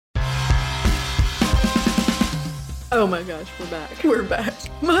Oh my gosh, we're back. We're back.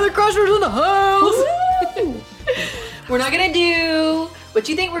 Mother Crushers in the house! We're not gonna do what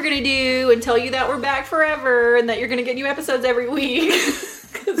you think we're gonna do and tell you that we're back forever and that you're gonna get new episodes every week.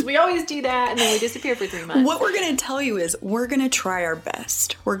 Because we always do that and then we disappear for 3 months. What we're going to tell you is we're going to try our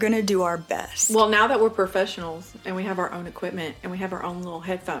best. We're going to do our best. Well, now that we're professionals and we have our own equipment and we have our own little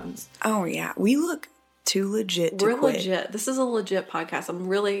headphones. Oh, yeah. We look too legit to quit. We're legit. This is a legit podcast. I'm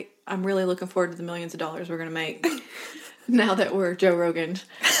really looking forward to the millions of dollars we're going to make now that we're Joe Rogan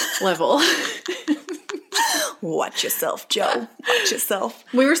level. Watch yourself, Joe. Watch yourself.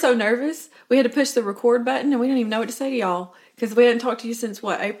 We were so nervous. We had to push the record button and we didn't even know what to say to y'all. Because we hadn't talked to you since,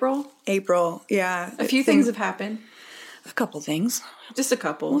 what, April? April, yeah. A few things have happened. A couple things. Just a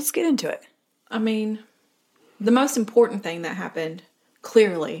couple. Let's get into it. I mean, the most important thing that happened,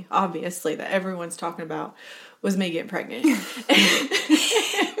 clearly, obviously, that everyone's talking about, was me getting pregnant.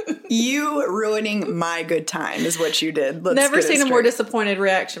 You ruining my good time is what you did. Let's Never seen a more disappointed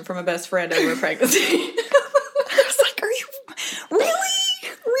reaction from a best friend over a pregnancy. I was like, are you... Really?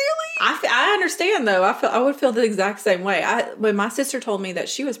 I understand, though. I would feel the exact same way. When my sister told me that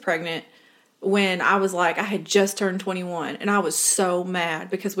she was pregnant when I was like, I had just turned 21, and I was so mad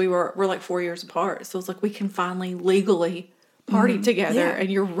because we're like 4 years apart. So it's like, we can finally legally party together,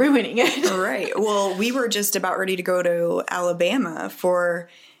 and you're ruining it. Right. Well, we were just about ready to go to Alabama for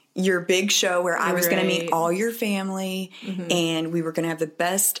your big show where I was going to meet all your family and we were going to have the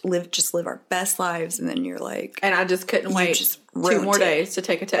best live our best lives. And then you're like, and I just couldn't wait just 2 more days to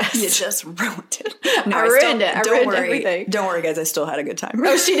take a test. You just ruined it. No, I ruined it. I ruined everything. Don't worry, guys. I still had a good time.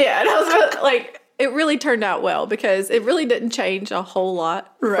 Oh, she did. I was like, it really turned out well because it really didn't change a whole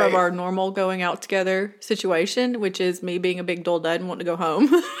lot from our normal going out together situation, which is me being a big dull dud and wanting to go home.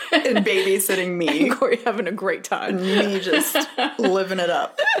 And babysitting me. And Corey having a great time. Me just living it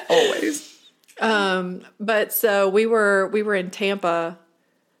up. Always. But so we were in Tampa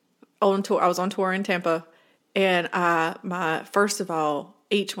on tour. I was on tour in Tampa, and first of all,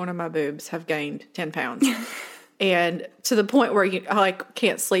 each one of my boobs have gained 10 pounds. And to the point where I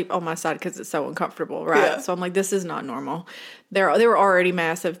can't sleep on my side because it's so uncomfortable, right? Yeah. So I'm like, this is not normal. They were already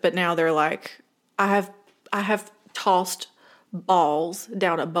massive, but now they're like, I have tossed balls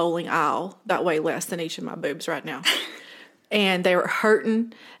down a bowling aisle that weigh less than each of my boobs right now. And they were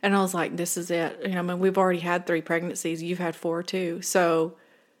hurting, and I was like, this is it. I mean, we've already had 3 pregnancies. You've had 4 too. So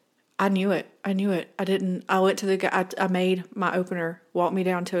I knew it. I went to I made my opener walk me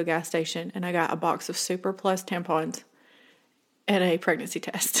down to a gas station, and I got a box of Super Plus tampons and a pregnancy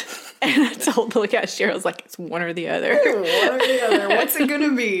test. And I told the cashier, I was like, it's one or the other. What's it going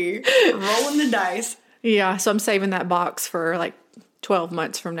to be? Rolling the dice. Yeah. So I'm saving that box for like 12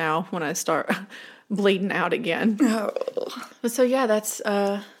 months from now when I start bleeding out again. Oh. So yeah, that's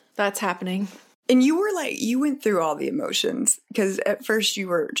happening. And you went through all the emotions because at first you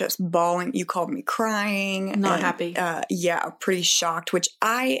were just bawling. You called me crying. Not happy. Yeah, pretty shocked, which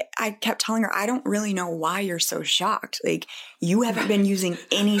I kept telling her, I don't really know why you're so shocked. Like, you haven't been using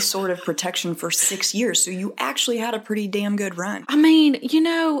any sort of protection for 6 years. So you actually had a pretty damn good run. I mean,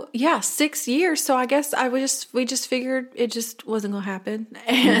 6 years. So I guess we just figured it just wasn't going to happen.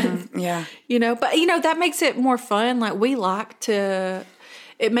 And, yeah. But that makes it more fun. Like, we like to...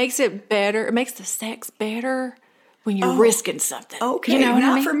 It makes it better. It makes the sex better when you're risking something. Okay,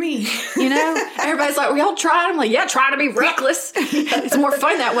 not for me. Everybody's like, "We all try." I'm like, "Yeah, try to be reckless. It's more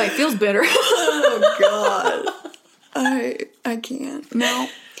fun that way. It feels better." Oh God, I can't. No,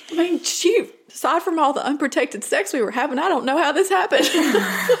 I mean, shoot. Aside from all the unprotected sex we were having, I don't know how this happened.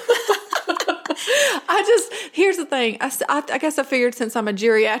 Here's the thing. I guess I figured since I'm a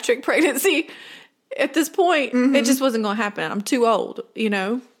geriatric pregnancy. At this point, it just wasn't going to happen. I'm too old,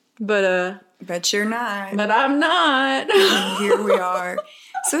 But you're not. But I'm not. And here we are.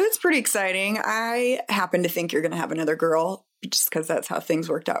 So it's pretty exciting. I happen to think you're going to have another girl just because that's how things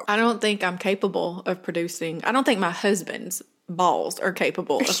worked out. I don't think I'm capable of producing. I don't think my husband's balls are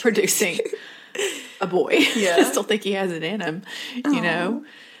capable of producing a boy. Yeah. I still think he has it in him,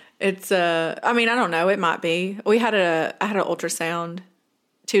 It's, I mean, I don't know. It might be. I had an ultrasound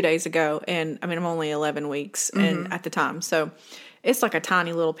 2 days ago, and I mean, I'm only 11 weeks and at the time, so it's like a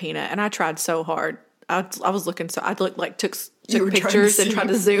tiny little peanut, and I tried so hard. I was looking, so I took pictures and tried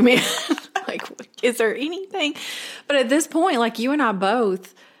to zoom in. Like, is there anything? But at this point, like you and I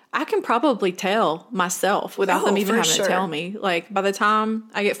both, I can probably tell myself without them even having to tell me. Like, by the time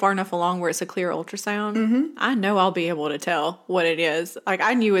I get far enough along where it's a clear ultrasound, I know I'll be able to tell what it is. Like,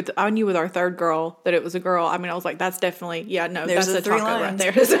 I knew with our third girl that it was a girl. I mean, I was like, that's definitely, that's a taco right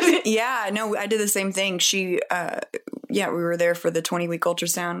there. Yeah, no, I did the same thing. we were there for the 20-week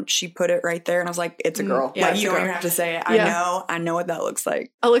ultrasound. She put it right there, and I was like, it's a girl. Yeah, like, you don't even have to say it. I know what that looks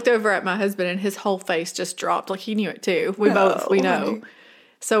like. I looked over at my husband, and his whole face just dropped. Like, he knew it too. We know. Honey.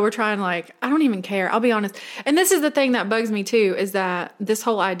 So we're trying, like, I don't even care. I'll be honest. And this is the thing that bugs me too, is that this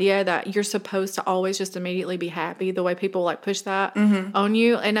whole idea that you're supposed to always just immediately be happy, the way people like push that on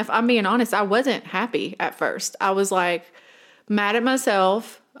you. And if I'm being honest, I wasn't happy at first. I was like mad at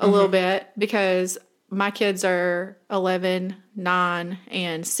myself a little bit because my kids are 11, 9,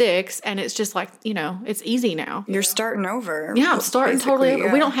 and 6. And it's just like, it's easy now. You're starting over. Yeah, I'm starting totally over.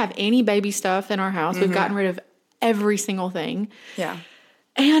 Yeah. We don't have any baby stuff in our house. We've gotten rid of every single thing. Yeah.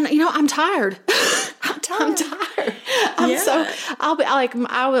 And, I'm tired. I'm tired.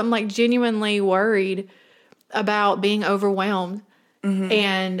 I'm like genuinely worried about being overwhelmed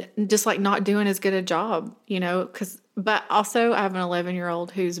and just like not doing as good a job, but also I have an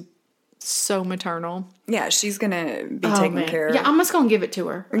 11-year-old who's so maternal. Yeah. She's going to be taken care of. Yeah. I'm just going to give it to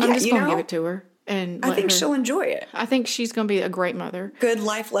her. I'm just going to give it to her. And I think she'll enjoy it. I think she's going to be a great mother. Good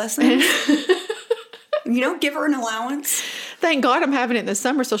life lessons. Give her an allowance. Thank God I'm having it in the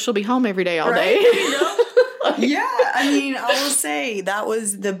summer, so she'll be home every day all day. Yeah, I mean, I will say that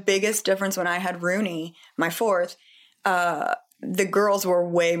was the biggest difference when I had Rooney, my fourth. The girls were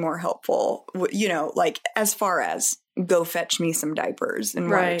way more helpful, like as far as go fetch me some diapers and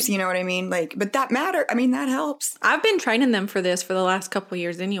wipes, you know what I mean? Like, but that helps. I've been training them for this for the last couple of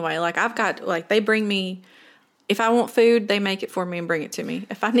years anyway. Like I've got, like they bring me, if I want food, they make it for me and bring it to me.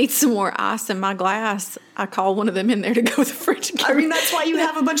 If I need some more ice in my glass, I call one of them in there to go to the fridge and get me. That's why you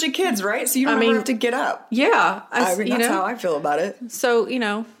have a bunch of kids, right? So you don't ever have to get up. Yeah. That's how I feel about it. So,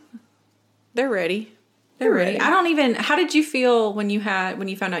 they're ready. They're ready. How did you feel when you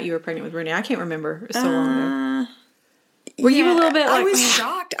found out you were pregnant with Rooney? I can't remember. It was so long ago. Were you a little bit like... I was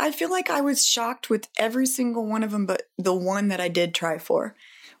shocked. I feel like I was shocked with every single one of them, but the one that I did try for,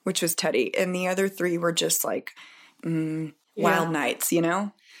 which was Teddy. And the other 3 were just like wild nights,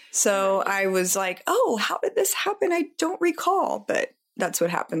 So I was like, oh, how did this happen? I don't recall. But that's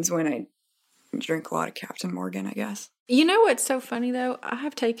what happens when I drink a lot of Captain Morgan, I guess. You know what's so funny, though?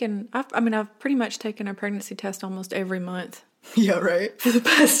 I've pretty much taken a pregnancy test almost every month. Yeah, right. For the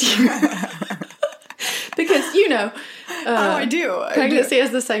past year. Because, I do. Pregnancy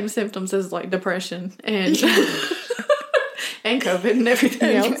has the same symptoms as, like, depression and... and COVID and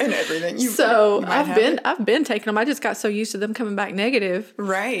everything else. And everything. I've been taking them. I just got so used to them coming back negative.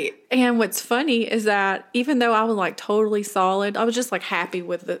 Right. And what's funny is that even though I was like totally solid, I was just like happy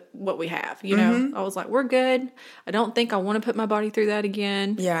with what we have, I was like, we're good. I don't think I want to put my body through that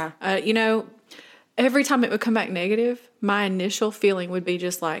again. Yeah. Every time it would come back negative, my initial feeling would be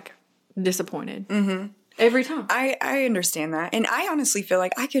just like disappointed. Mm-hmm. Every time. I understand that. And I honestly feel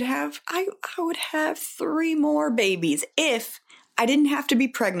like I would have 3 more babies if I didn't have to be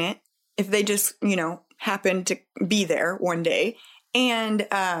pregnant, if they just, happened to be there one day. And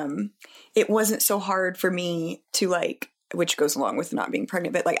it wasn't so hard for me to like, which goes along with not being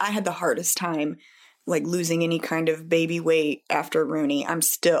pregnant, but like I had the hardest time like losing any kind of baby weight after Rooney. My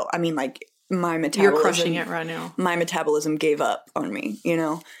metabolism. You're crushing it right now. My metabolism gave up on me,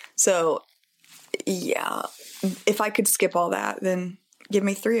 So... yeah, if I could skip all that, then give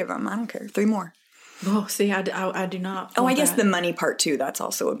me 3 of them. I don't care. 3 more. Oh, see, I do not. Oh, I guess the money part too. That's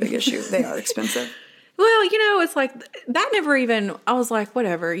also a big issue. They are expensive. Well, it's like that. Never even. I was like,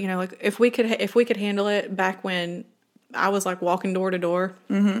 whatever. Like if we could handle it back when I was like walking door to door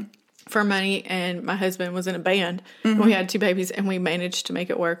for money, and my husband was in a band, and we had 2 babies, and we managed to make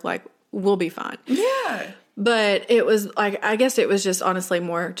it work. Like we'll be fine. Yeah. But it was like, I guess it was just honestly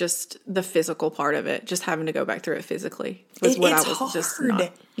more just the physical part of it. Just having to go back through it physically was what I was hard. Just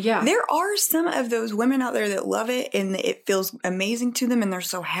not. Yeah. There are some of those women out there that love it and it feels amazing to them and they're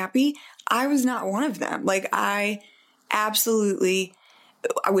so happy. I was not one of them. Like I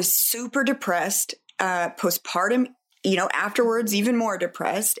was super depressed, postpartum, afterwards even more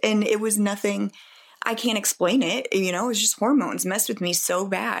depressed. And it was nothing, I can't explain it. It was just hormones messed with me so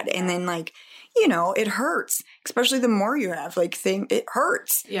bad. And then like, it hurts, especially the more you have, it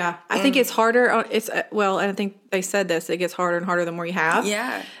hurts. Yeah. I think it's harder. And I think they said this, it gets harder and harder the more you have.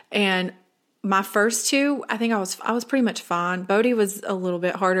 Yeah. And my first 2, I think I was pretty much fine. Bodie was a little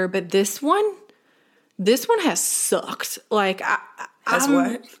bit harder, but this one has sucked. Like,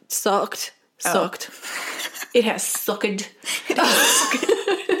 what? Sucked. Sucked. It has sucked.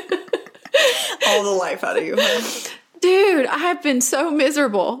 All the life out of you, huh? Dude, I have been so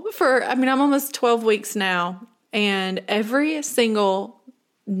miserable I'm almost 12 weeks now. And every single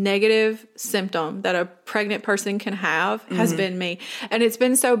negative symptom that a pregnant person can have has been me. And it's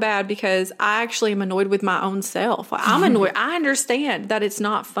been so bad because I actually am annoyed with my own self. I'm annoyed. I understand that it's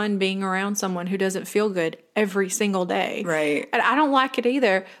not fun being around someone who doesn't feel good every single day. Right. And I don't like it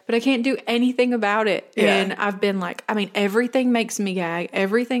either, but I can't do anything about it. Yeah. And I've been like, I mean, everything makes me gag.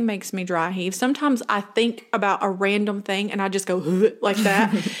 Everything makes me dry heave. Sometimes I think about a random thing and I just go like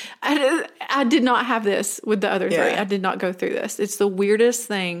that. I did not have this with the other three. I did not go through this. It's the weirdest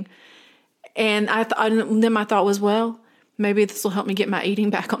thing. And then my thought was, well, maybe this will help me get my eating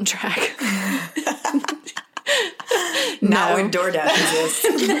back on track. Not when DoorDash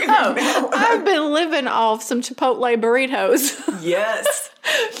exists. No, I've been living off some Chipotle burritos. Yes.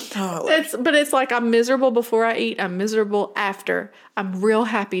 Oh. But it's like I'm miserable before I eat. I'm miserable after. I'm real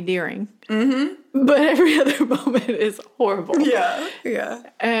happy during. Mm-hmm. But every other moment is horrible. Yeah, yeah.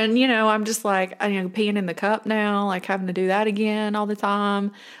 And, I'm just like, peeing in the cup now, like having to do that again all the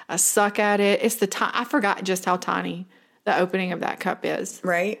time. I suck at it. It's I forgot just how tiny the opening of that cup is.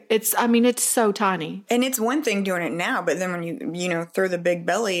 Right. It's so tiny. And it's one thing doing it now, but then when you throw the big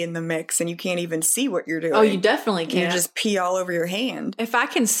belly in the mix and you can't even see what you're doing. Oh, you definitely can't. You just pee all over your hand. If I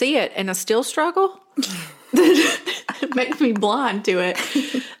can see it and I still struggle, it makes me blind to it.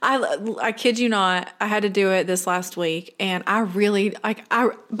 I kid you not, I had to do it this last week, and I really,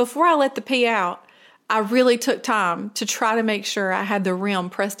 before I let the pee out, I really took time to try to make sure I had the rim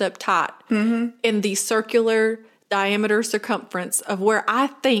pressed up tight in the circular diameter circumference of where I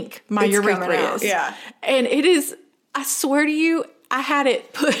think my urethra is. Yeah. And it is, I swear to you, I had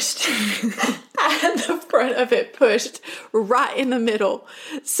it pushed. I had the front of it pushed right in the middle.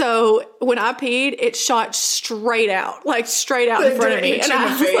 So when I peed, it shot straight out in front of me. And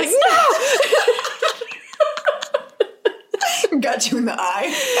I was like, no! Got you in the eye.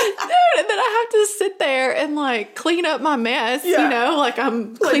 Dude, and then I have to sit there and clean up my mess, like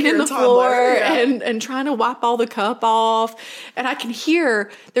I'm cleaning the floor and trying to wipe all the cup off. And I can hear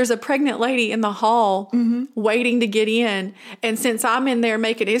there's a pregnant lady in the hall waiting to get in. And since I'm in there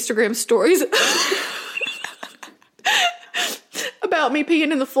making Instagram stories about me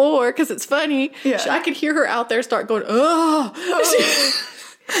peeing in the floor because it's funny, I could hear her out there start going, oh.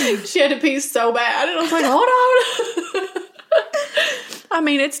 She had to pee so bad. And I was like, hold on. I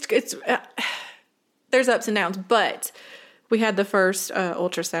mean, it's there's ups and downs, but we had the first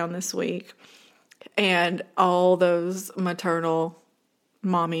ultrasound this week, and all those maternal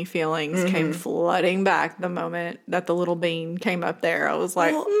mommy feelings came flooding back the moment that the little bean came up there. I was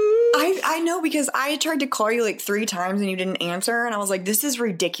like, I know, because I tried to call you 3 times and you didn't answer, and I was like, this is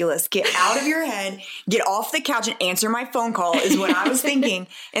ridiculous. Get out of your head, get off the couch and answer my phone call is what I was thinking.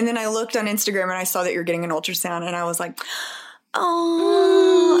 And then I looked on Instagram and I saw that you're getting an ultrasound, and I was like,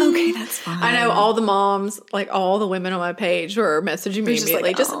 oh, okay, that's fine. I know all the moms, all the women on my page were messaging me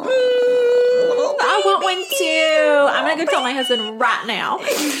immediately. I want one too. I'm going to go tell my husband right now.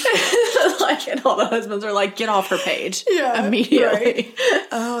 And all the husbands are like, get off her page immediately. Right.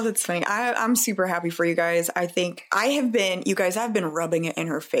 Oh, that's funny. I'm super happy for you guys. I think I've been rubbing it in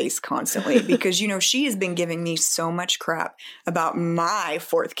her face constantly because, she has been giving me so much crap about my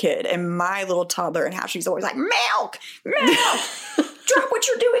 4th kid and my little toddler and how she's always like, milk. Drop what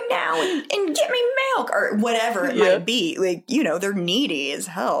you're doing now and get me milk or whatever it might be. They're needy as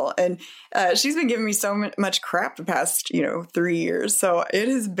hell. And she's been giving me so much crap the past, 3 years. So it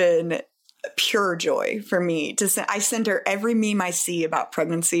has been pure joy for me to send. I send her every meme I see about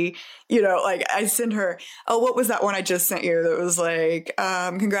pregnancy. I send her, what was that one I just sent you that was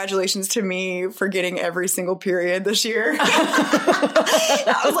congratulations to me for getting every single period this year.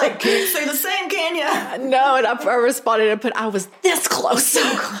 I was like, can't say the same, can you? No, and I responded and put, I was this close, so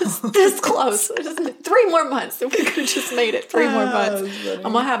close, this close. Just 3 more months. If we could have just made it 3 more months.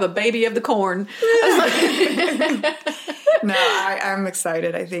 I'm going to have a baby of the corn. No, I'm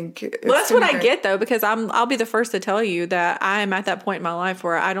excited. I think that's what I get though, because I'll be the first to tell you that I am at that point in my life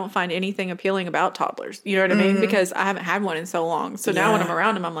where I don't find anything appealing about toddlers. You know what I mean? Because I haven't had one in so long. So now when I'm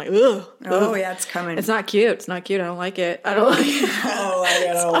around them, I'm like, ugh. Oh yeah, it's coming. It's not cute. It's not cute. I don't like it. I don't like it.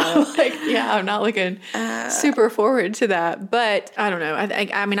 I'm not looking super forward to that. But I don't know.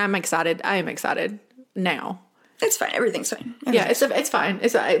 I mean, I'm excited. I am excited now. It's fine. Everything's fine. It's fine.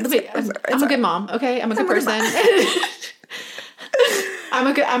 I'm a good mom. Okay, I'm a good person.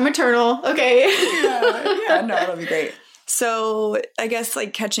 I'm maternal. Okay. Yeah. No, that'll be great. So I guess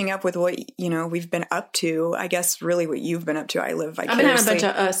catching up with what, we've been up to, I guess really what you've been up to. I live vicariously. I've been having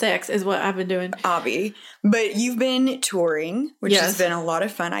a bunch of sex is what I've been doing. Obvi. But you've been touring, which has been a lot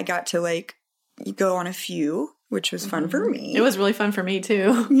of fun. I got to go on a few, which was fun for me. It was really fun for me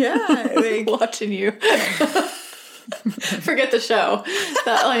too. Yeah. Watching you. Forget the show.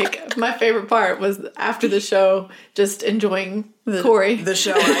 That like my favorite part was after the show, just enjoying Corey. The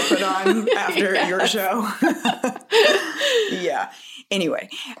show I put on after your show. Yeah. Anyway,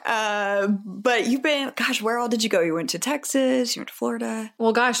 but you've been, gosh, where all did you go? You went to Texas, you went to Florida.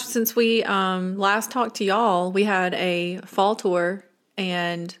 Well, gosh, since we last talked to y'all, we had a fall tour,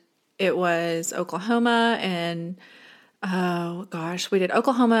 and it was Oklahoma, and oh gosh, we did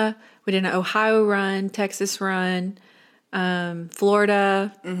Oklahoma, we did an Ohio run, Texas run,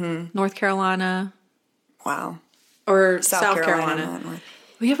 Florida, North Carolina. Wow. Or South Carolina.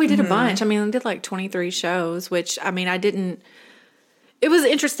 Yeah, we did a bunch. I mean, we did like 23 shows, which, I mean, it was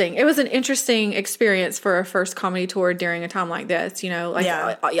interesting. It was an interesting experience for a first comedy tour during a time like this. You know, like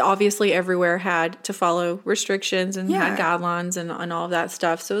obviously everywhere had to follow restrictions and had guidelines and all of that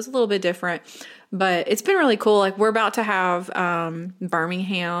stuff. So it was a little bit different, but it's been really cool. Like we're about to have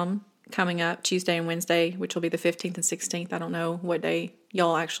Birmingham coming up Tuesday and Wednesday, which will be the 15th and 16th. I don't know what day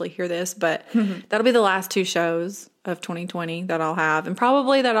y'all actually hear this, but that'll be the last 2 shows of 2020 that I'll have, and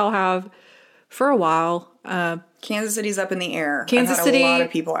probably that I'll have for a while. Kansas City's up in the air. Kansas I've had City, a lot of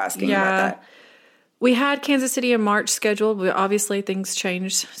people asking about that. We had Kansas City in March scheduled, but obviously things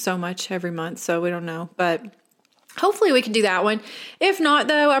change so much every month, so we don't know. But hopefully we can do that one. If not,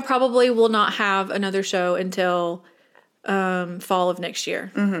 though, I probably will not have another show until fall of next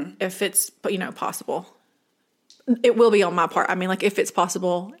year, if it's possible. It will be on my part. I mean, like if it's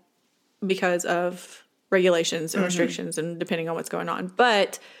possible because of regulations and restrictions and depending on what's going on.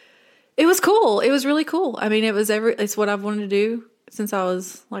 But it was cool. It was really cool. I mean, it's what I've wanted to do since I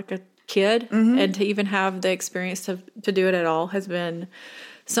was like a kid, and to even have the experience to do it at all has been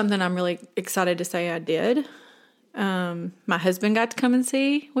something I'm really excited to say I did. My husband got to come and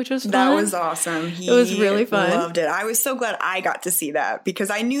see, which was fun. That was awesome. It was really fun. Loved it. I was so glad I got to see that because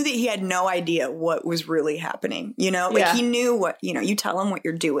I knew that he had no idea what was really happening. You know, like he knew what, you tell him what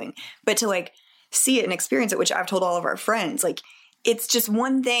you're doing, but to like see it and experience it, which I've told all of our friends, like it's just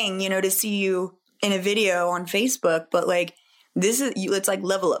one thing, to see you in a video on Facebook, but like it's like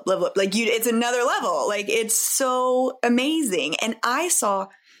level up. Like it's another level. Like it's so amazing. And I saw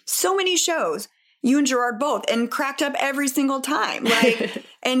so many shows, you and Gerard both, and cracked up every single time. Like,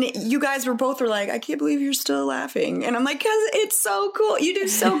 and you guys were like, I can't believe you're still laughing. And I'm like, cause it's so cool. You do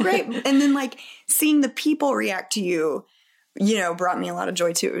so great. And then like seeing the people react to you, brought me a lot of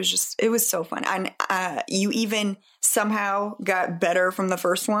joy too. It was so fun. And you even somehow got better from the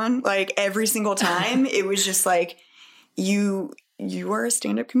first one. Like every single time it was just like, you are a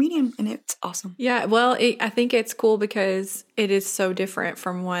stand-up comedian and it's awesome. Yeah. Well, I think it's cool because it is so different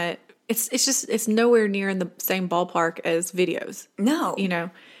from what it's nowhere near in the same ballpark as videos. No.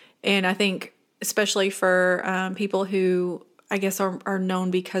 And I think especially for people who I guess are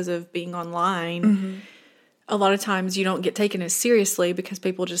known because of being online, a lot of times you don't get taken as seriously because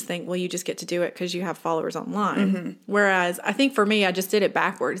people just think, well, you just get to do it because you have followers online. Whereas I think for me, I just did it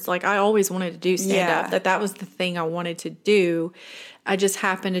backwards. Like I always wanted to do stand up, that was the thing I wanted to do. I just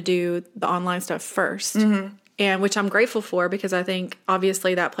happened to do the online stuff first. And which I'm grateful for because I think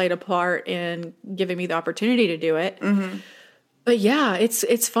obviously that played a part in giving me the opportunity to do it. But yeah,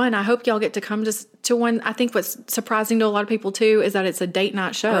 it's fun. I hope y'all get to come to one. I think what's surprising to a lot of people too is that it's a date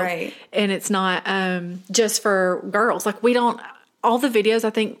night show. Right. And it's not just for girls. Like all the videos, I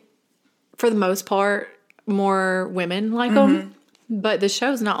think for the most part, more women like them. But the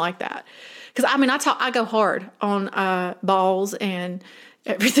show's not like that. Because I mean, I go hard on balls and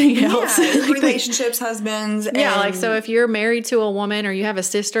everything else. Relationships, husbands. Yeah, like so if you're married to a woman or you have a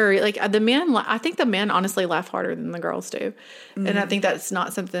sister, like the men, I think the men honestly laugh harder than the girls do. And I think that's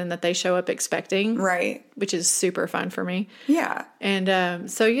not something that they show up expecting. Right. Which is super fun for me. Yeah.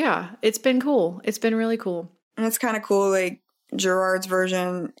 And so yeah, it's been cool. It's been really cool. And it's kind of cool, like Gerard's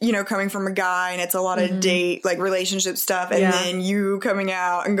version, coming from a guy and it's a lot of date, like relationship stuff. And then you coming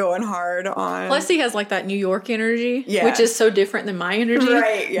out and going hard on. Plus he has like that New York energy, which is so different than my energy.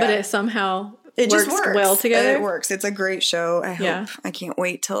 Right, but it somehow works well together. It works. It's a great show. I hope. I can't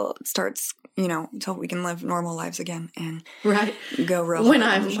wait till it starts, until we can live normal lives again and go real. When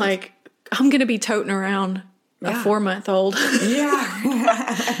I'm like, I'm going to be toting around a 4-month-old.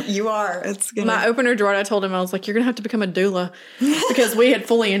 Yeah, you are. It's gonna... My opener, Gerard, I told him, I was like, you're going to have to become a doula because we had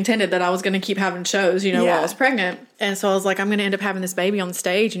fully intended that I was going to keep having shows, while I was pregnant. And so I was like, I'm going to end up having this baby on the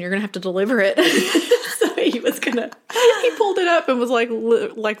stage and you're going to have to deliver it. So he pulled it up and was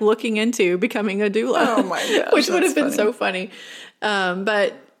like looking into becoming a doula. Oh my gosh. Which would have been so funny.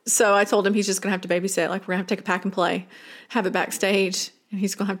 But so I told him he's just going to have to babysit. Like we're going to have to take a pack and play, have it backstage. And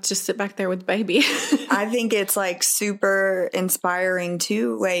he's going to have to just sit back there with the baby. I think it's like super inspiring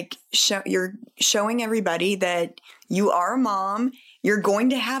too. Like you're showing everybody that you are a mom, you're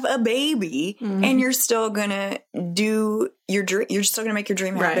going to have a baby, and you're still going to do your dream. You're still going to make your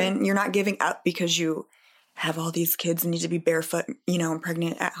dream happen. Right. You're not giving up because you have all these kids and need to be barefoot, and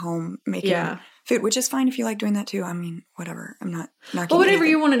pregnant at home making food, which is fine if you like doing that too. I mean, whatever. I'm not well, whatever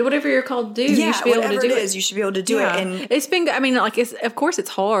you want to do, whatever you're called to do, you should be able to do it. You should be able to do it. And it's been, I mean, like, of course it's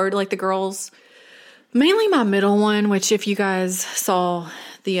hard. Like the girls, mainly my middle one, which if you guys saw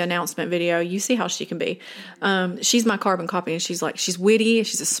the announcement video, you see how she can be. She's my carbon copy, and she's witty,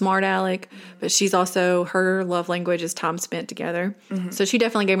 she's a smart aleck, but she's also, her love language is time spent together. So she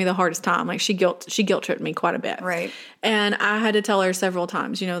definitely gave me the hardest time. Like she guilt tripped me quite a bit. Right. And I had to tell her several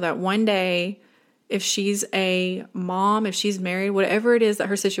times, that one day, if she's a mom, if she's married, whatever it is that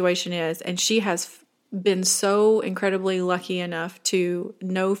her situation is, and she has been so incredibly lucky enough to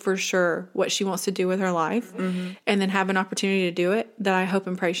know for sure what she wants to do with her life and then have an opportunity to do it, that I hope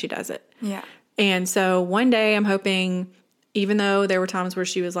and pray she does it. Yeah. And so one day I'm hoping, even though there were times where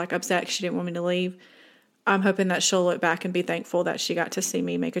she was like upset because she didn't want me to leave, I'm hoping that she'll look back and be thankful that she got to see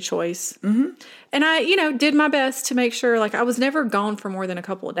me make a choice. And I, did my best to make sure, like, I was never gone for more than a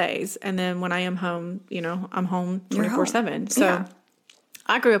couple of days. And then when I am home, I'm home 24/7. So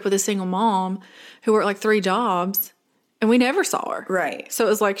I grew up with a single mom who worked like 3 jobs, and we never saw her. Right. So it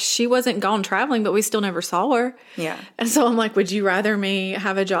was like she wasn't gone traveling, but we still never saw her. Yeah. And so I'm like, would you rather me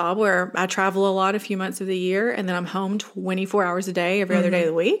have a job where I travel a lot a few months of the year and then I'm home 24 hours a day every other day of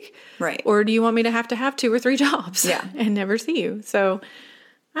the week? Right. Or do you want me to have 2 or 3 jobs and never see you? So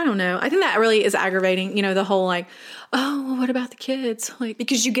I don't know. I think that really is aggravating, the whole like, oh, well, what about the kids? Like,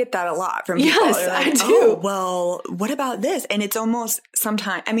 because you get that a lot from people. Yes, like, I do. Oh, well, what about this? And it's almost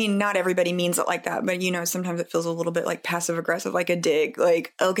sometimes, I mean, not everybody means it like that, but sometimes it feels a little bit like passive aggressive, like a dig,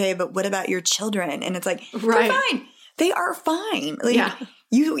 like, okay, but what about your children? And it's like, they're fine. They are fine. Like,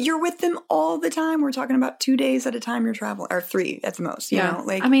 you're with them all the time. We're talking about 2 days at a time you're traveling, or 3 at the most. You know,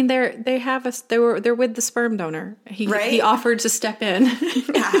 like, I mean, they're with the sperm donor. He offered to step in and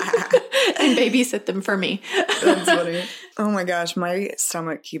babysit them for me. That's funny. Oh my gosh, my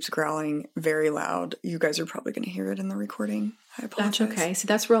stomach keeps growling very loud. You guys are probably going to hear it in the recording. I apologize. That's okay. See,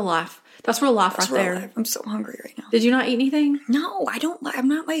 that's real life. That's real life there. Life. I'm so hungry right now. Did you not eat anything? No, I don't. I'm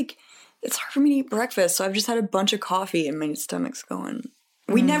not like. It's hard for me to eat breakfast, so I've just had a bunch of coffee and my stomach's going.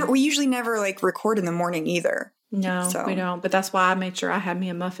 We usually never like record in the morning either. No, we don't. But that's why I made sure I had me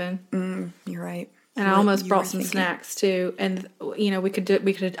a muffin. You're right. And I almost brought some snacks too. And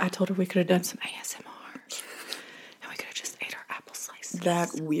I told her we could have done some ASMR. And we could have just ate our apple slices.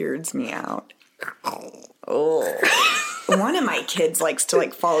 That weirds me out. Oh. One of my kids likes to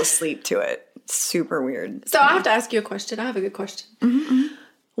like fall asleep to it. It's super weird. So I have to ask you a question. I have a good question.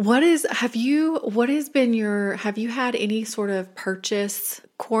 Have you had any sort of purchase,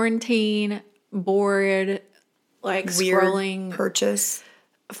 quarantine, bored, like weird scrolling purchase?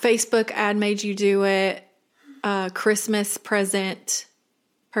 Facebook ad made you do it, Christmas present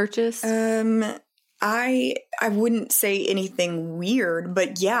purchase? I wouldn't say anything weird,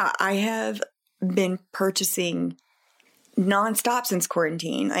 but yeah, I have been purchasing nonstop since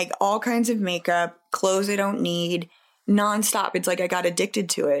quarantine, like all kinds of makeup, clothes I don't need, nonstop. It's like I got addicted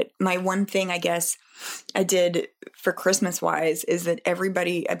to it. My one thing I guess I did for Christmas wise is that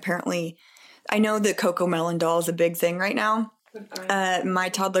everybody apparently, I know that Coco Melon doll is a big thing right now. My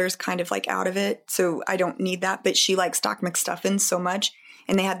toddler's kind of like out of it, so I don't need that, but she likes Doc McStuffins so much.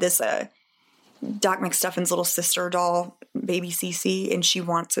 And they had this Doc McStuffins little sister doll, baby Cece, and she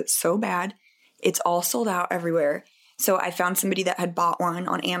wants it so bad. It's all sold out everywhere. So I found somebody that had bought one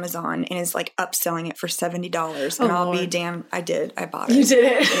on Amazon and is like upselling it for $70. And I'll be damned. I did. I bought it. You did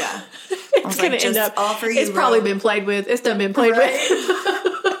it. Yeah. It's going to end up. It's probably been played with. It's done been played with.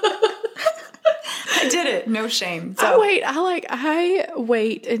 I did it. No shame. So. I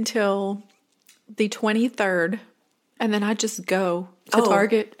wait until the 23rd, and then I just go to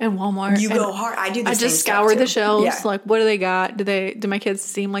Target and Walmart. You go hard. I do the same I just scour the shelves. Yeah. Like, what do they got? Do my kids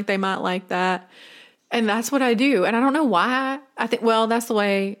seem like they might like that? And that's what I do. And I don't know why. I think, that's the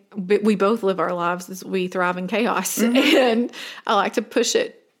way we both live our lives, is we thrive in chaos. And I like to push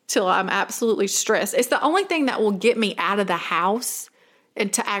it till I'm absolutely stressed. It's the only thing that will get me out of the house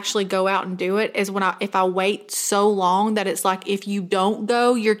and to actually go out and do it is if I wait so long that it's like, if you don't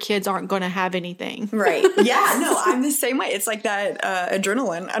go, your kids aren't going to have anything. Right. Yeah. No, I'm the same way. It's like that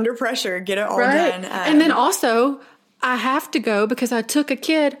adrenaline under pressure, get it all done. And then also, I have to go because I took a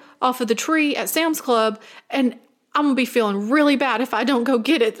kid off of the tree at Sam's Club, and I'm going to be feeling really bad if I don't go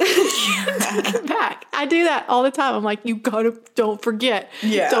get it. Take it back. I do that all the time. I'm like, don't forget.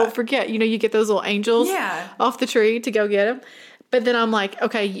 Yeah. Don't forget. You know, you get those little angels off the tree to go get them. But then I'm like,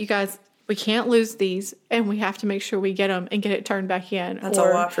 okay, you guys, we can't lose these, and we have to make sure we get them and get it turned back in. That's a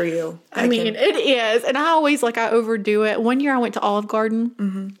lot for you. I mean, it is. And I always, I overdo it. One year I went to Olive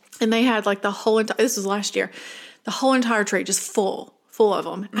Garden, and they had the whole entire, this was last year, the whole entire tray just full of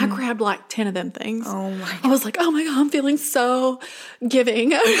them. I grabbed 10 of them things. Oh my God. I was like, oh my God, I'm feeling so giving.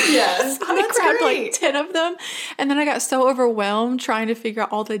 Yes. So I grabbed 10 of them. And then I got so overwhelmed trying to figure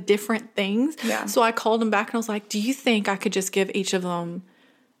out all the different things. Yeah. So I called them back and I was like, do you think I could just give each of them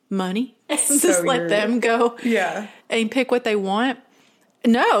money? Just let them go and pick what they want?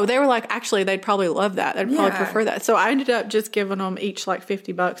 No, they were like, actually, they'd probably love that. They'd probably prefer that. So I ended up just giving them each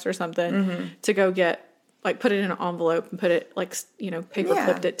 $50 or something to go get, put it in an envelope and put it, paper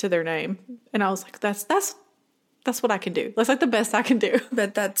clipped it to their name. And I was like, that's what I can do. That's the best I can do.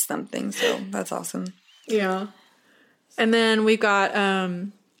 But that's something. So that's awesome. Yeah. And then we got,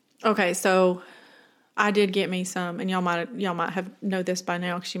 okay, so I did get me some, and y'all might have know this by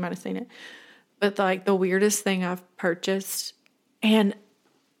now because you might have seen it. But the weirdest thing I've purchased, and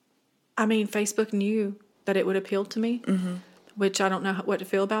I mean, Facebook knew that it would appeal to me, which I don't know what to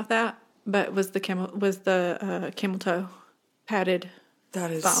feel about that. But was the camel toe padded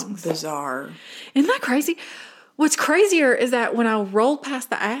That is thongs. bizarre. Isn't that crazy? What's crazier is that when I rolled past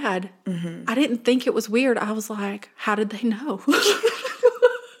the ad, I didn't think it was weird. I was like, how did they know?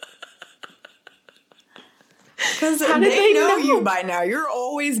 Because they know you by now. You're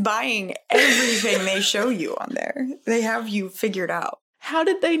always buying everything they show you on there. They have you figured out. How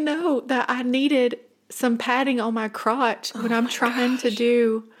did they know that I needed some padding on my crotch when I'm trying to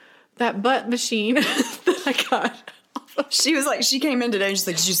do that butt machine that I got? She came in today and she's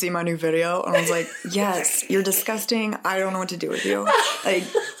like, did you see my new video? And I was like, yes, you're disgusting. I don't know what to do with you.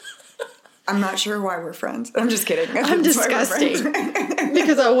 I'm not sure why we're friends. I'm just kidding. I'm disgusting.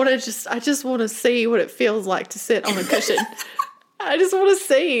 Because I just want to see what it feels like to sit on a cushion. I just want to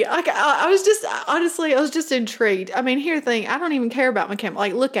see. I was just, honestly, I was just intrigued. I mean, here's the thing. I don't even care about my camel.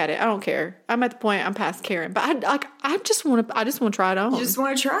 Look at it. I don't care. I'm at the point I'm past caring. But I just want to try it on. You just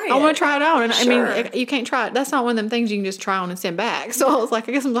want to try it. I want to try it on. And sure. I mean, you can't try it. That's not one of them things you can just try on and send back. So I was like,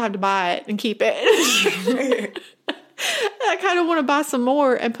 I guess I'm going to have to buy it and keep it. I kind of want to buy some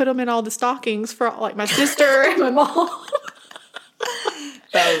more and put them in all the stockings for my sister and my mom.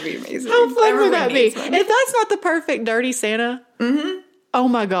 That would be amazing. How fun would that be? If that's not the perfect dirty Santa, oh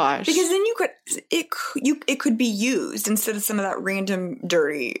my gosh! Because then it could be used instead of some of that random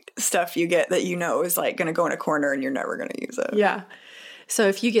dirty stuff you get that is going to go in a corner and you're never going to use it. Yeah. So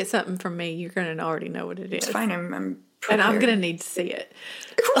if you get something from me, you're going to already know what it is. It's fine. I'm prepared. And I'm going to need to see it.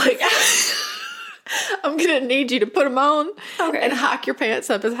 I'm going to need you to put them on and hike your pants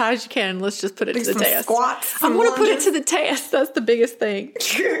up as high as you can. Let's just put it to the test. Squats. I want to put it to the test. That's the biggest thing.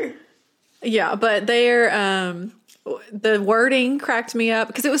 Yeah, but the wording cracked me up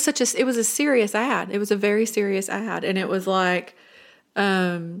because it was a serious ad. It was a very serious ad. And it was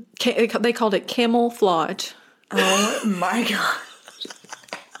they called it camouflage. Oh my God.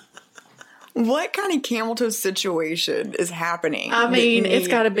 What kind of camel toe situation is happening? I mean, it's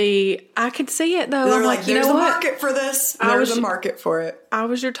got to be. I could see it though. They're like, there's a market for this. There's a market for it. I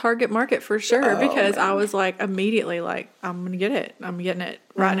was your target market for sure because I was immediately I'm going to get it. I'm getting it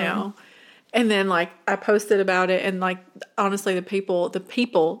right now. And then I posted about it and honestly, the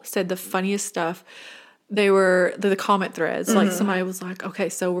people said the funniest stuff. They were the comment threads. Somebody was like, okay,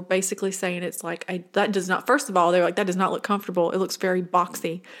 so we're basically saying it's that does not, first of all, they're like, that does not look comfortable. It looks very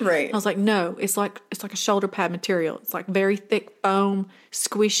boxy. Right. I was like, no, it's like a shoulder pad material. It's very thick foam,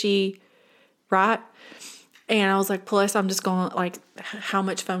 squishy, right? And I was like, plus I'm just going how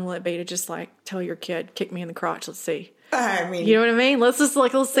much fun will it be to just tell your kid, kick me in the crotch. Let's see. I mean, you know what I mean? Let's just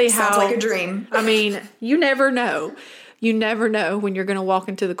let's see how. Sounds like a dream. I mean, you never know. You never know when you're going to walk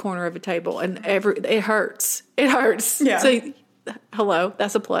into the corner of a table and it hurts. It hurts. Yeah. So, hello,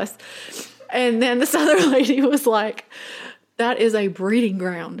 that's a plus. And then this other lady was like, that is a breeding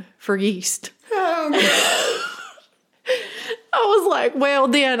ground for yeast. Oh, I was like, well,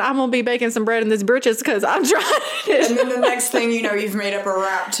 then I'm going to be baking some bread in this britches because I'm trying it. And then the next thing you know, you've made up a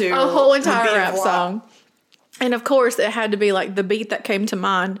rap to a whole entire rap song. And of course, it had to be the beat that came to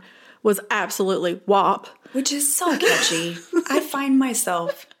mind was absolutely WAP. Which is so catchy. I find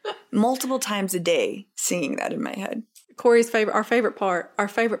myself multiple times a day singing that in my head. Corey's our favorite part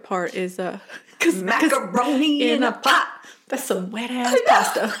is macaroni in a pot. That's some wet ass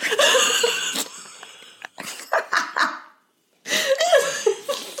pasta.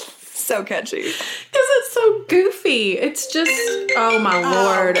 So catchy. Because it's so goofy. It's just, oh my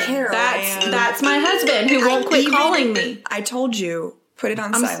Lord. That's my husband who won't quit calling me. I told you, put it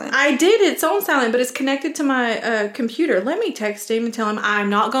on silent. I did. It's on silent, but it's connected to my computer. Let me text him and tell him I'm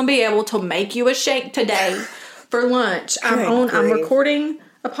not going to be able to make you a shake today for lunch. I'm recording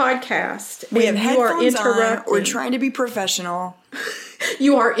a podcast. We have headphones on. We're trying to be professional.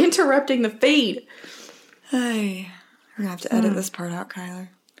 You are interrupting the feed. Hey, we're going to have to edit this part out, Kyler.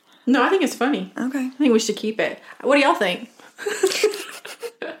 No, I think it's funny. Okay. I think we should keep it. What do y'all think?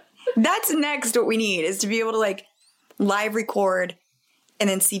 That's next what we need is to be able to like live record and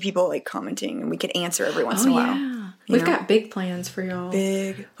then see people like commenting and we can answer every once in a while. Yeah. We've got big plans for y'all.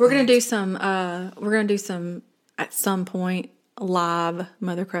 Big. We're going to do some at some point live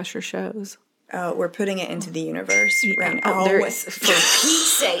Mother Crusher shows. Oh, we're putting it into the universe right now. For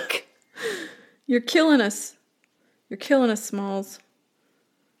Pete's sake. You're killing us. You're killing us, Smalls.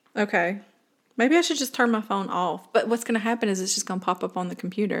 Okay. Maybe I should just turn my phone off. But what's going to happen is it's just going to pop up on the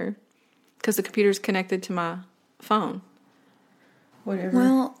computer because the computer's connected to my phone. Whatever.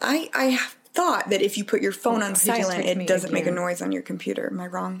 Well, I thought that if you put your phone on silent, it doesn't make a noise on your computer. Am I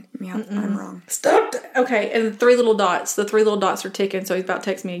wrong? Yeah, I'm wrong. Stop. Okay, and the three little dots are ticking, so he's about to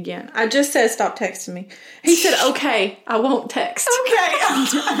text me again. I just said stop texting me. He said, okay, I won't text.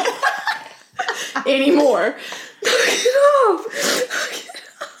 Okay. Anymore.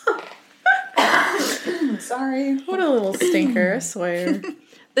 Sorry. What a little stinker, I swear.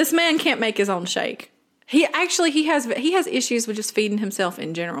 This man can't make his own shake. He has issues with just feeding himself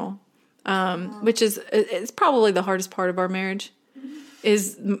in general, which is it's probably the hardest part of our marriage,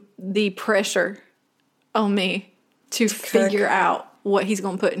 is the pressure on me to figure out what he's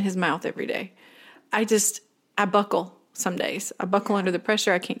going to put in his mouth every day. I buckle some days. I buckle under the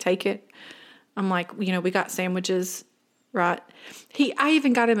pressure. I can't take it. I'm like, we got sandwiches, right? I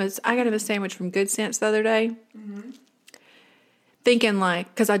got him a sandwich from Good Sense the other day. Mm-hmm. Thinking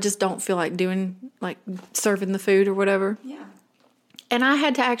because I just don't feel like serving the food or whatever. Yeah. And I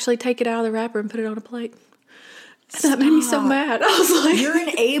had to actually take it out of the wrapper and put it on a plate. That made me so mad. I was like, you're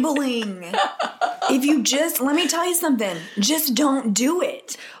enabling. If you let me tell you something, just don't do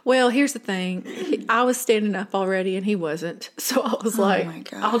it. Well, here's the thing. I was standing up already and he wasn't. So I was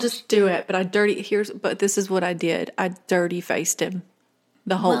like, I'll just do it. But but this is what I did. I dirty faced him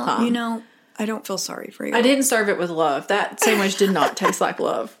the whole time. I don't feel sorry for you. I didn't serve it with love. That sandwich did not taste like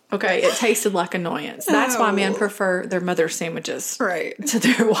love. Okay, it tasted like annoyance. That's why men prefer their mother sandwiches to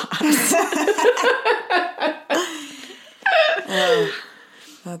their wives.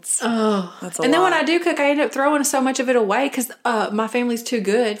 That's a lot. And then when I do cook, I end up throwing so much of it away because my family's too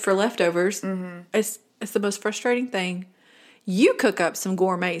good for leftovers. Mm-hmm. It's the most frustrating thing. You cook up some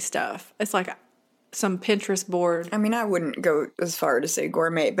gourmet stuff. It's like some Pinterest board. I mean, I wouldn't go as far to say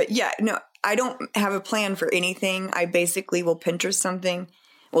gourmet, but yeah, no, I don't have a plan for anything. I basically will Pinterest something.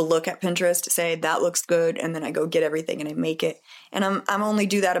 We'll look at Pinterest, say that looks good, and then I go get everything and I make it. And I'm only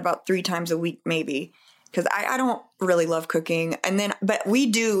do that about 3 times a week, maybe. Because I don't really love cooking. But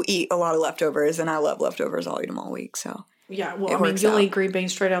we do eat a lot of leftovers, and I love leftovers. I'll eat them all week, so. Yeah, well, you'll eat green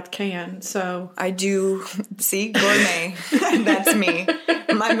beans straight out the can, so. I do. See, gourmet. That's me.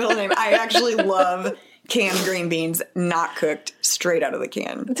 My middle name. I actually love canned green beans, not cooked, straight out of the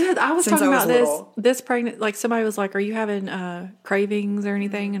can. Dude, I was talking about this pregnant, somebody was like, are you having cravings or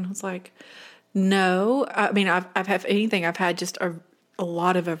anything? And I was like, no. I mean, I've had anything. I've had just a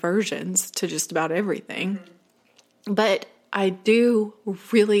lot of aversions to just about everything. Mm-hmm. But I do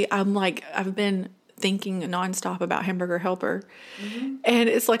really, I've been thinking nonstop about Hamburger Helper. Mm-hmm. And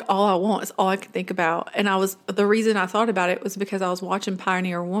it's all I want. It's all I can think about. And the reason I thought about it was because I was watching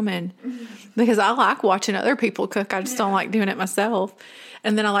Pioneer Woman, because I like watching other people cook. I just don't like doing it myself.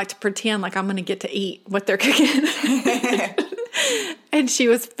 And then I like to pretend like I'm going to get to eat what they're cooking. And she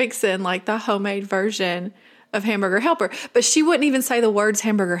was fixing the homemade version of Hamburger Helper, but she wouldn't even say the words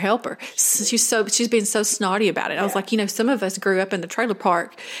Hamburger Helper. She's being so snotty about it. I was like, some of us grew up in the trailer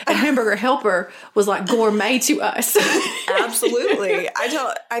park, and Hamburger Helper was like gourmet to us. Absolutely.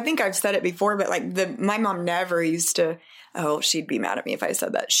 I think I've said it before, but my mom never used to. Oh, she'd be mad at me if I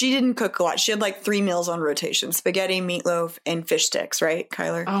said that. She didn't cook a lot. She had 3 meals on rotation: spaghetti, meatloaf, and fish sticks. Right,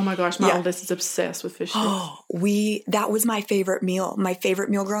 Kyler? Oh my gosh, my oldest is obsessed with fish sticks. Oh, that was my favorite meal. My favorite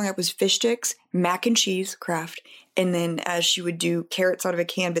meal growing up was fish sticks, mac and cheese, Kraft, and then she would do carrots out of a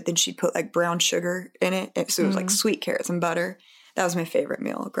can, but then she'd put brown sugar in it, so it was sweet carrots and butter. That was my favorite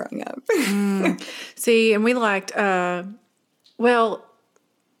meal growing up. See, and we liked.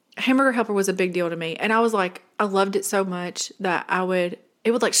 Hamburger Helper was a big deal to me. And I was I loved it so much that I would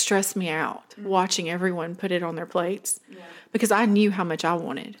it would like stress me out watching everyone put it on their plates because I knew how much I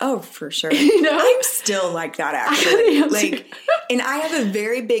wanted. Oh, for sure. You know? I'm still like that, actually. Like, and I have a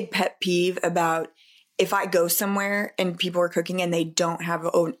very big pet peeve about if I go somewhere and people are cooking and they don't have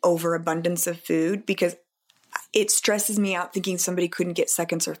an overabundance of food, because it stresses me out thinking somebody couldn't get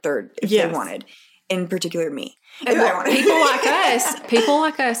seconds or third if they wanted. In particular, me. People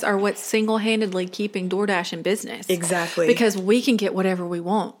like us are what's single-handedly keeping DoorDash in business. Exactly. Because we can get whatever we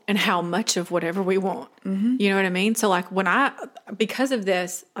want and how much of whatever we want. Mm-hmm. You know what I mean? So like because of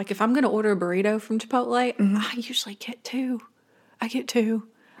this, like if I'm going to order a burrito from Chipotle, I usually get two. I get two.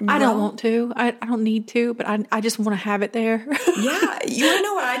 No. I don't want to. I don't need to, but I just want to have it there. Yeah. You want to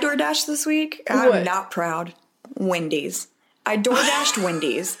know what I DoorDashed this week? I'm not proud. Wendy's. I DoorDashed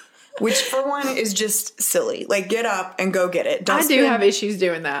Wendy's. Which, for one, is just silly. Like, get up and go get it. I do have issues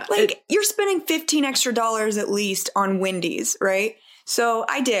doing that. Like, you're spending $15 extra at least on Wendy's, right? So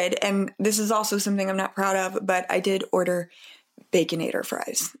I did, and this is also something I'm not proud of, but I did order Baconator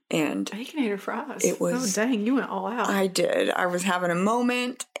fries. And Baconator fries? It was... Oh, dang, you went all out. I did. I was having a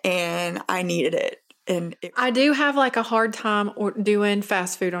moment, and I needed it. And I do have like a hard time doing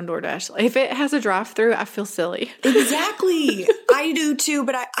fast food on DoorDash. If it has a drive-through, I feel silly. Exactly. I do too,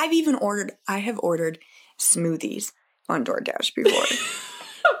 but I have ordered smoothies on DoorDash before.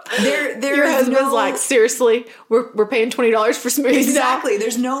 Your husband's like, seriously, we're paying $20 for smoothies. Exactly. Now?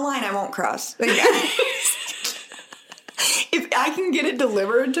 There's no line I won't cross. Like, if I can get it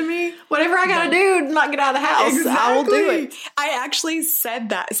delivered to me, whatever I gotta do to not get out of the house, exactly. I will do it. I actually said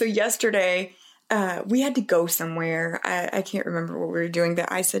that. So yesterday, we had to go somewhere. I can't remember what we were doing, but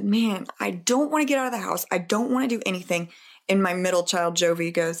I said, man, I don't want to get out of the house. I don't want to do anything. And my middle child,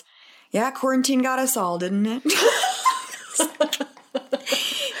 Jovi, goes, yeah, quarantine got us all, didn't it?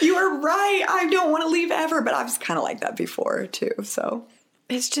 You are right. I don't want to leave ever, but I was kind of like that before too, so...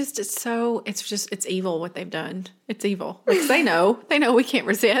 It's evil what they've done. It's evil. Like they know we can't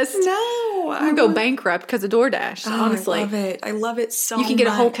resist. No. I'm going to go bankrupt because of DoorDash, honestly. I love it. I love it so much. You can get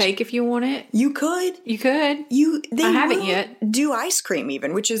a whole cake if you want it. You could. I haven't yet. Do ice cream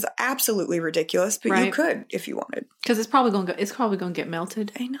even, which is absolutely ridiculous, but you could if you wanted. Because it's probably going to get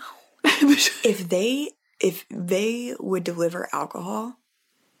melted. I know. If they would deliver alcohol...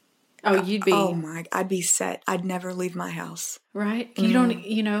 I'd be set. I'd never leave my house. Right? You don't,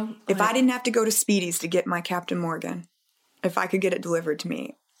 if I didn't have to go to Speedy's to get my Captain Morgan, if I could get it delivered to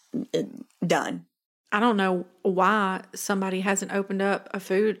me, done. I don't know why somebody hasn't opened up a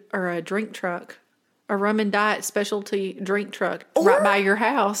food or a drink truck, a rum and diet specialty drink truck right by your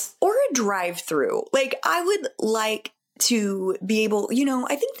house. Or a drive-through. Like, I would like to be able,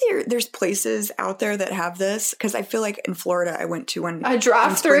 I think there's places out there that have this, because I feel like in Florida I went to one. A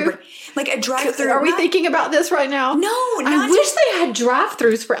drive-through? Like a drive-through. Are we thinking about this right now? No. I wish they had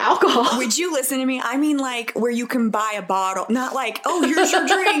drive-throughs for alcohol. Would you listen to me? I mean like where you can buy a bottle, not like, oh, here's your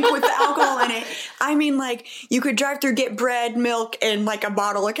drink with the alcohol in it. I mean like you could drive through, get bread, milk, and like a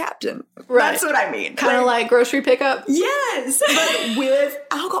bottle of Captain. Right. That's what I mean. Kind of like grocery pickup? Yes, but with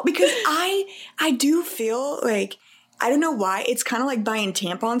alcohol, because I do feel like, I don't know why. It's kind of like buying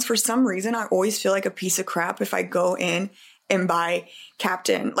tampons. For some reason, I always feel like a piece of crap if I go in and buy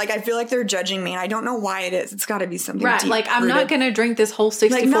Captain. Like, I feel like they're judging me, and I don't know why it is. It's got to be something right. Like, I'm not going to drink this whole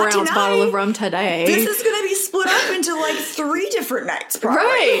 64-ounce bottle of rum today. This is going to be split up into, like, 3 different nights, probably.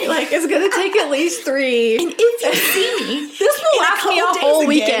 Right. Like, it's going to take at least 3. And if you see me, this will last me a whole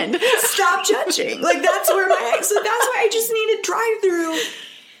weekend. Stop judging. Like, that's where so that's why I just need a drive-through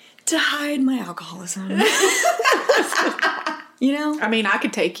to hide my alcoholism. I mean, I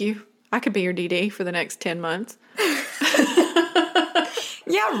could take you. I could be your DD for the next 10 months.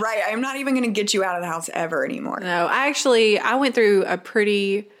 Yeah, right. I'm not even going to get you out of the house ever anymore. No, I went through a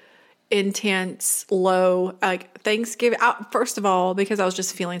pretty intense low, like Thanksgiving. First of all, because I was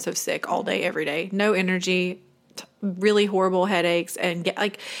just feeling so sick all day, every day. No energy, really horrible headaches. And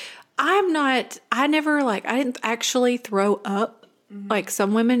I didn't actually throw up. Like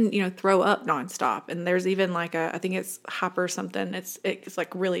some women, throw up nonstop, and there's even like I think it's hyper something. It's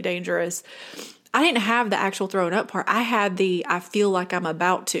like really dangerous. I didn't have the actual throwing up part. I had I feel like I'm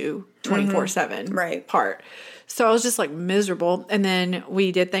about to 24/7 right part. So I was just like miserable. And then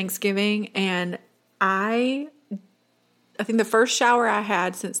we did Thanksgiving, and I think the first shower I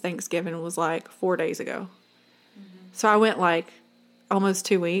had since Thanksgiving was like 4 days ago. So I went like almost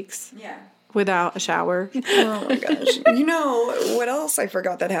 2 weeks. Yeah. Without a shower. Oh my gosh. What else I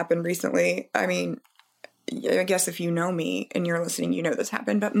forgot that happened recently? I mean, I guess if you know me and you're listening, you know this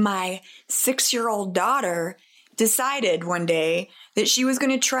happened. But my 6-year-old daughter decided one day that she was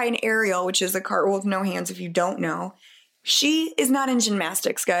going to try an aerial, which is a cartwheel with no hands if you don't know. She is not in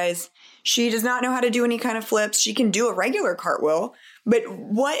gymnastics, guys. She does not know how to do any kind of flips. She can do a regular cartwheel, but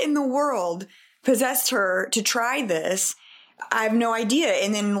what in the world possessed her to try this? I have no idea.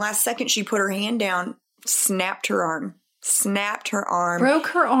 And then last second, she put her hand down, snapped her arm. Broke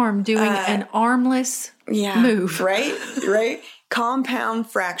her arm doing an armless move. Right? Compound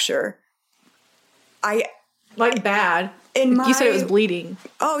fracture. Like bad. You said it was bleeding.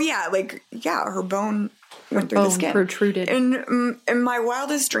 Oh, yeah. Her bone went through the skin. Protruded. And in my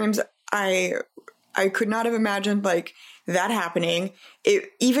wildest dreams, I could not have imagined, like, that happening.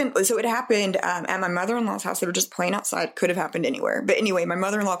 It happened at my mother-in-law's house. They were just playing outside. Could have happened anywhere. But anyway, my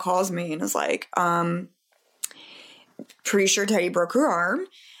mother-in-law calls me and is like, pretty sure Teddy broke her arm.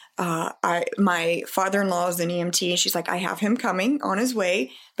 My father-in-law is an EMT. She's like, I have him coming on his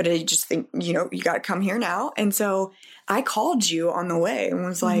way, but I just think, you got to come here now. And so I called you on the way and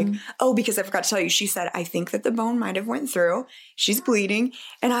was like, because I forgot to tell you, she said, I think that the bone might have went through. She's bleeding.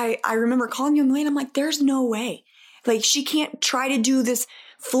 And I remember calling you on the way and I'm like, there's no way. Like, she can't try to do this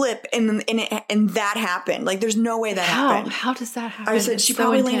flip and that happened. Like, there's no way that happened. How does that happen? I said, she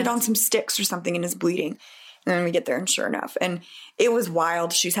probably landed on some sticks or something and is bleeding. And then we get there and sure enough. And it was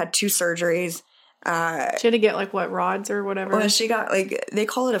wild. She's had 2 surgeries. She had to get rods or whatever? Well, she got they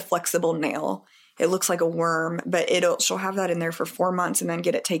call it a flexible nail. It looks like a worm, but she'll have that in there for 4 months and then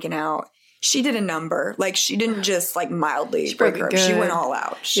get it taken out. She did a number. Like, she didn't just mildly break her. She went all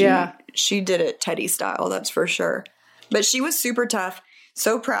out. She did it Teddy style, that's for sure. But she was super tough.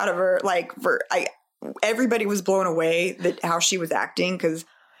 So proud of her. Everybody was blown away how she was acting because,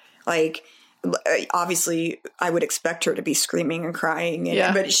 obviously I would expect her to be screaming and crying.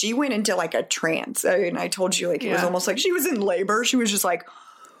 But she went into a trance. And I told you, it was almost like she was in labor. She was just like...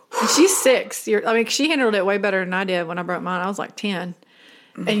 She's 6. She handled it way better than I did when I broke mine. I was 10.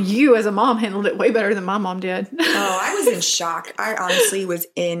 And you, as a mom, handled it way better than my mom did. I was in shock. I honestly was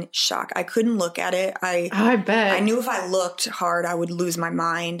in shock. I couldn't look at it. I bet. I knew if I looked hard, I would lose my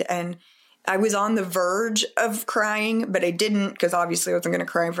mind. And I was on the verge of crying, but I didn't because obviously I wasn't going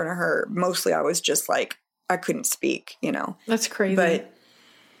to cry in front of her. Mostly I was just I couldn't speak, That's crazy. But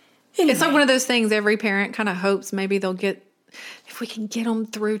anyway. It's one of those things every parent kind of hopes maybe they'll get, if we can get them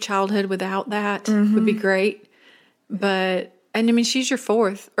through childhood without that, would be great. But... And she's your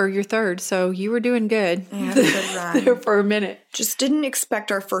 4th or your 3rd, so you were doing good. Yeah, good run. There for a minute. Just didn't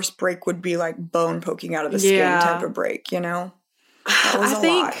expect our first break would be bone poking out of the skin type of break, That was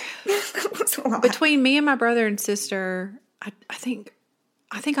That was a lot. Between me and my brother and sister, I think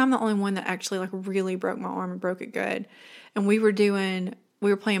I'm the only one that actually really broke my arm and broke it good. And we were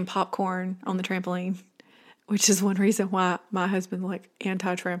playing popcorn on the trampoline. Which is one reason why my husband's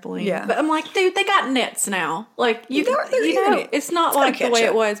anti-trampoline. Yeah. But I'm dude, they got nets now. It's not the way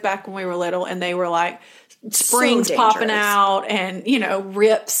it was back when we were little and they were springs popping out and,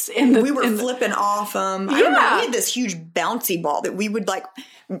 rips in the... We were flipping off them. Yeah. I remember we had this huge bouncy ball that we would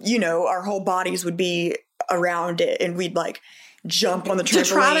our whole bodies would be around it and we'd jump on the trampoline. To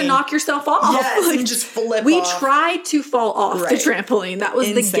try to knock yourself off. Yes, and just flip We off. tried to fall off the trampoline. That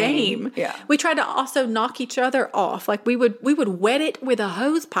was the game. Yeah. We tried to also knock each other off. We would wet it with a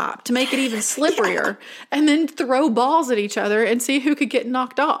hose pipe to make it even slipperier and then throw balls at each other and see who could get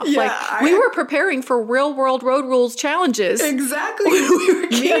knocked off. Yeah, we were preparing for real world road rules challenges. Exactly. When we were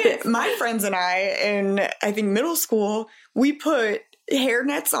kids. My friends and I, in I think middle school, we put hair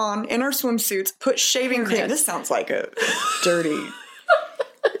nets on in our swimsuits, put shaving cream. This sounds like a dirty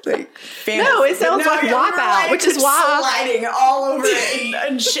fantasy. No, it sounds like Wipeout, which is why sliding all over it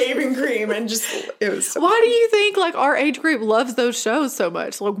and shaving cream and just it was so why do you think our age group loves those shows so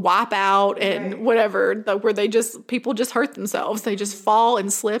much? Wipeout and whatever, where people just hurt themselves. They just fall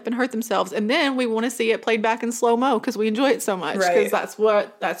and slip and hurt themselves. And then we want to see it played back in slow-mo because we enjoy it so much because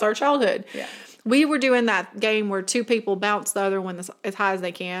that's our childhood. Yeah. We were doing that game where 2 people bounce the other one as high as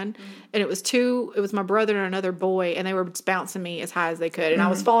they can. And it was my brother and another boy, and they were just bouncing me as high as they could. And I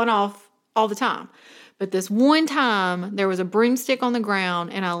was falling off all the time. But this one time, there was a broomstick on the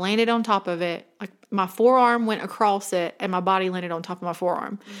ground, and I landed on top of it. My forearm went across it, and my body landed on top of my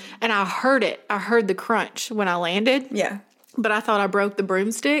forearm. And I heard it. I heard the crunch when I landed. Yeah. But I thought I broke the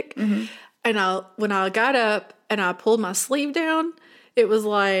broomstick. And when I got up and I pulled my sleeve down, it was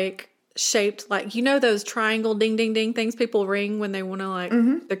shaped those triangle ding ding ding things people ring when they want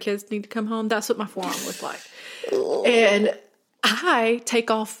to their kids need to come home. That's what my forearm looked like. And I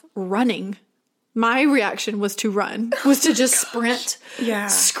take off running. My reaction was to run, was to just sprint,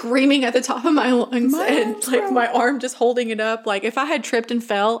 screaming at the top of my lungs and my arm just holding it up. If I had tripped and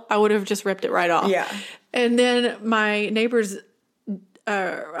fell, I would have just ripped it right off. Yeah. And then my neighbors,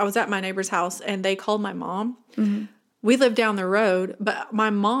 I was at my neighbor's house and they called my mom. we lived down the road, but my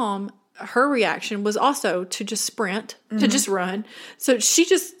mom, her reaction was also to just sprint, to just run. So she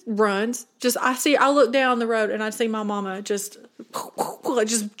just runs. I look down the road and I see my mama just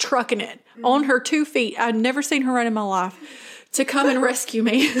trucking it on her 2 feet. I'd never seen her run in my life, to come and rescue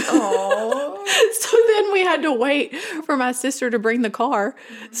me. So then we had to wait for my sister to bring the car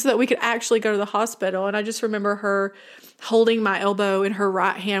so that we could actually go to the hospital. And I just remember her holding my elbow in her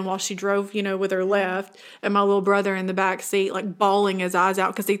right hand while she drove, with her left, and my little brother in the back seat, like bawling his eyes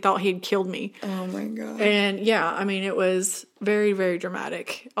out because he thought he had killed me. Oh my God. And yeah, I mean, it was very, very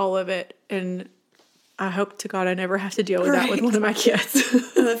dramatic, all of it. And I hope to God I never have to deal with that with one of my kids.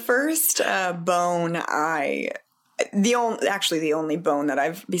 The first bone the only bone that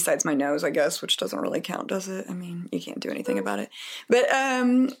I've, besides my nose, I guess, which doesn't really count, does it? I mean, you can't do anything about it. But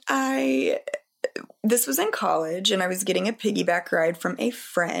this was in college, and I was getting a piggyback ride from a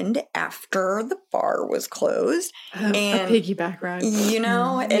friend after the bar was closed. And a piggyback ride.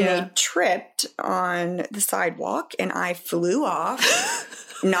 And they tripped on the sidewalk, and I flew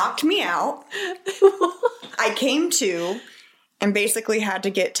off, knocked me out. I came to, and basically had to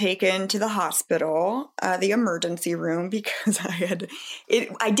get taken to the hospital, the emergency room, because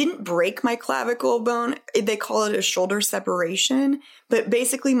I didn't break my clavicle bone. They call it a shoulder separation, but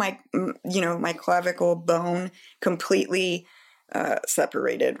basically my clavicle bone completely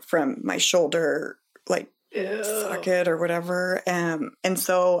separated from my shoulder, like socket or whatever. And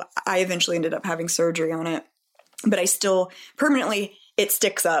so I eventually ended up having surgery on it, but I still permanently, it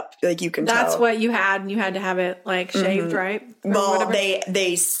sticks up, like you can tell. That's what you had, and you had to have it like shaved, right? Or well, whatever.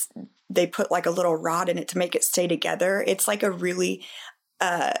 they put like a little rod in it to make it stay together. It's like a really,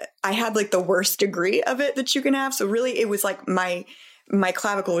 I had like the worst degree of it that you can have. So really, it was like my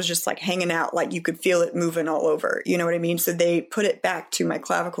clavicle was just like hanging out, like you could feel it moving all over. You know what I mean? So they put it back to my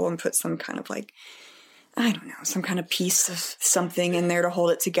clavicle and put some kind of like, I don't know, some kind of piece of something in there to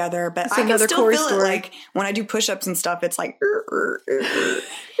hold it together. But I can still feel it, like when I do push-ups and stuff, it's like,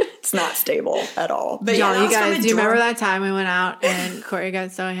 it's not stable at all. But y'all, you guys, do you remember that time we went out and Corey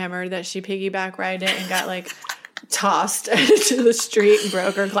got so hammered that she piggyback rided it and got like tossed into the street and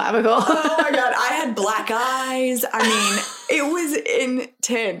broke her clavicle? Oh my God, I had black eyes. I mean, it was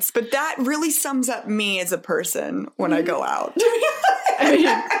intense. But that really sums up me as a person when I go out. I mean,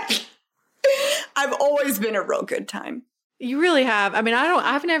 I've always been a real good time. You really have. I mean,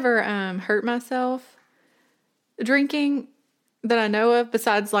 I've never hurt myself drinking that I know of,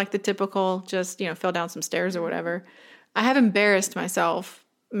 besides like the typical just, fell down some stairs or whatever. I have embarrassed myself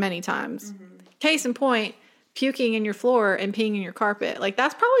many times. Mm-hmm. Case in point, puking in your floor and peeing in your carpet. Like,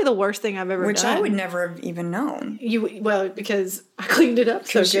 that's probably the worst thing I've ever done. Which I would never have even known. Well, because I cleaned it up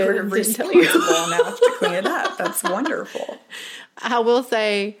so good. You were responsible enough to clean it up. That's wonderful. I will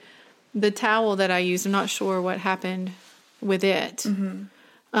say, the towel that I used, I'm not sure what happened with it. Mm-hmm.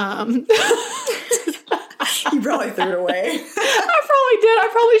 You probably threw it away. I probably did. I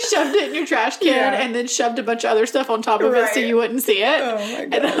probably shoved it in your trash can and then shoved a bunch of other stuff on top of it so you wouldn't see it. Oh my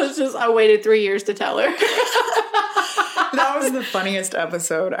gosh. And I waited 3 years to tell her. That was the funniest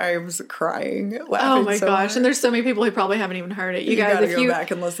episode. I was crying, laughing. Oh my gosh. And there's so many people who probably haven't even heard it. You guys, gotta go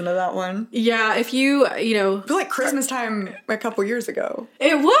back and listen to that one. Yeah, if you, I feel like Christmas time a couple years ago.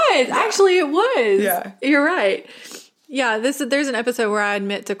 It was. Yeah. Actually, it was. Yeah. You're right. Yeah, there's an episode where I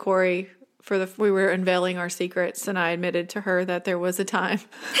admit to Corey, we were unveiling our secrets, and I admitted to her that there was a time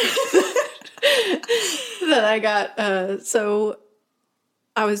that I got, so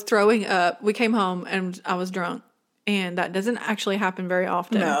I was throwing up. We came home and I was drunk, and that doesn't actually happen very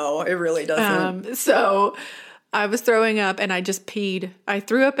often. No, it really doesn't. So I was throwing up and I just peed. I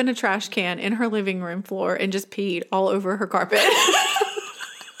threw up in a trash can in her living room floor and just peed all over her carpet.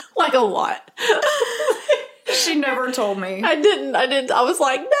 Like a lot. She never told me. I didn't. I was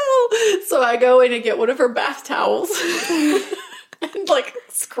like, no. So I go in and get one of her bath towels and like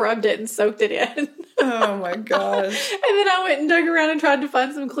scrubbed it and soaked it in. Oh my gosh. And then I went and dug around and tried to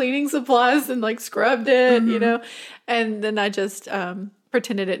find some cleaning supplies and like scrubbed it, and then I just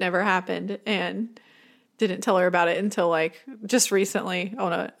pretended it never happened and didn't tell her about it until like just recently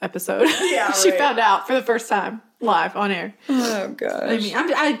on an episode. Yeah, she found out for the first time live on air. Oh gosh. I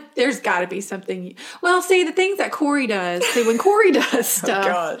mean, there's got to be something. Well, see, the things that Corey does. See, when Corey does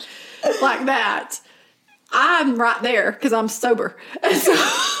stuff like that, I'm right there because I'm sober, and so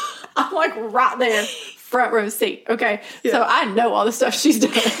I'm like right there, front row seat. Okay, so I know all the stuff she's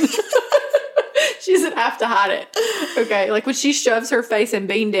done. She doesn't have to hide it. Okay, like when she shoves her face in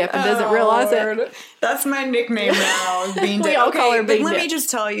bean dip and doesn't realize it. That's my nickname now, bean dip. We all call her bean but dip. Let me just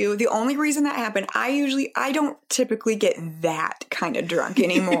tell you, the only reason that happened, I don't typically get that kind of drunk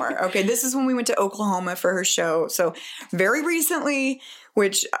anymore. Okay, this is when we went to Oklahoma for her show. So very recently,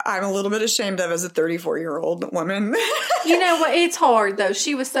 which I'm a little bit ashamed of as a 34-year-old woman. You know what? It's hard, though.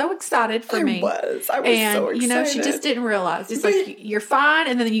 She was so excited for me. I was so excited. You know, she just didn't realize. It's like, you're fine,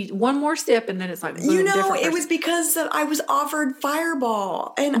 and then one more sip, and then it's like, boom, you know, different it person. was because I was offered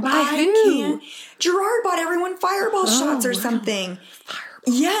Fireball. And By I who? can't. Gerard bought everyone Fireball shots or something.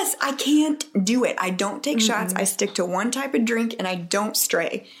 Yes, I can't do it. I don't take shots. I stick to one type of drink, and I don't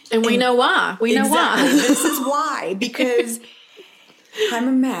stray. And we know why. We know why. This is why. Because I'm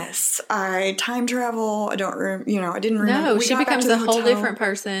a mess. I time travel. I don't, I didn't remember. No, We she got back becomes to a the whole hotel. different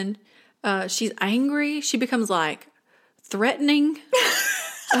person. She's angry. She becomes like threatening.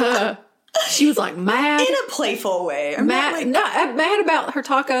 She was like mad. In a playful way. I'm Mad, mad about her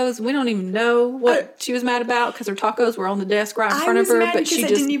tacos. We don't even know what she was mad about because her tacos were on the desk right in front of her. Mad But because she I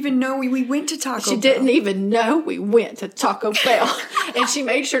just didn't even know we went to Taco Bell. She didn't even know we went to Taco Bell. And she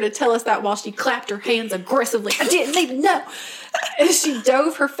made sure to tell us that while she clapped her hands aggressively. I didn't even know. And she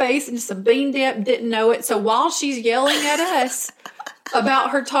dove her face into some bean dip, didn't know it. So while she's yelling at us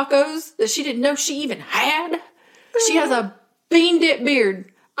about her tacos that she didn't know she even had, she has a bean dip beard.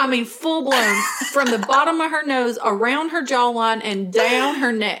 I mean, full blown from the bottom of her nose, around her jawline, and down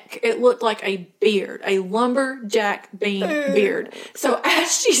her neck. It looked like a beard, a lumberjack bean beard. So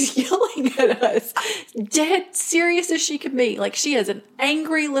as she's yelling at us, dead serious as she can be, like she is an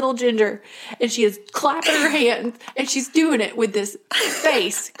angry little ginger, and she is clapping her hands, and she's doing it with this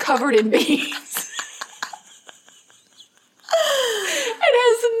face covered in beans. And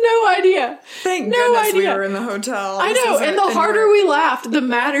has no idea. Thank no goodness idea. we were in the hotel. I know, and the harder we laughed, the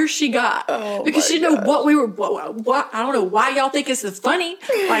madder she got. Because she didn't know what we were. What I don't know why y'all think this is funny.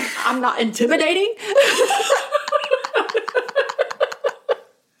 Like I'm not intimidating.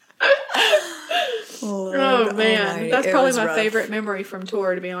 Oh man, almighty. that's It probably was my rough. favorite memory from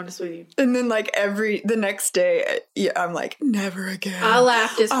tour. To be honest with you, And then the next day, I'm like, never again. I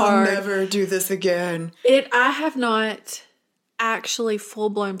laughed as hard. I'll never do this again. I have not actually full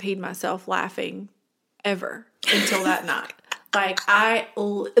blown peed myself laughing ever until that night. Like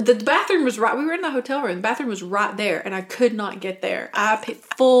the bathroom was right. We were in the hotel room. The bathroom was right there, and I could not get there. I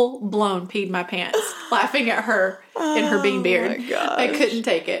full blown peed my pants laughing at her in her bean beard. my gosh. I couldn't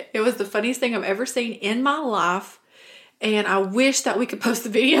take it. It was the funniest thing I've ever seen in my life. And I wish that we could post the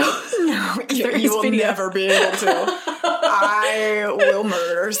video. No, There is you will video. never be able to. I will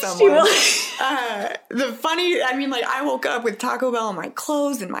murder someone. I woke up with Taco Bell on my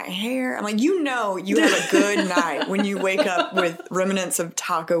clothes and my hair. I'm like, you have a good night when you wake up with remnants of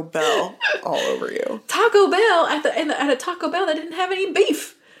Taco Bell all over you. Taco Bell at a Taco Bell that didn't have any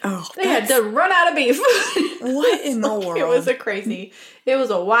beef. Oh, They had to run out of beef. what in the world? It was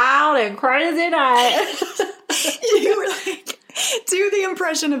a wild and crazy night. You were like, do the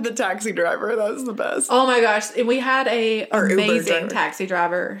impression of the taxi driver. That was the best. Oh my gosh. And we had a Or Uber amazing driver. taxi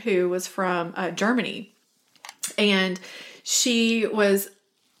driver who was from Germany. And she was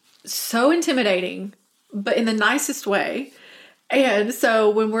so intimidating, but in the nicest way. And so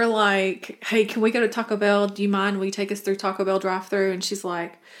when we're like, hey, can we go to Taco Bell? Do you mind? Will you take us through Taco Bell drive-thru? And she's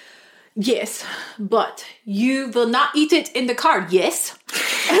like, yes, but you will not eat it in the car. Yes.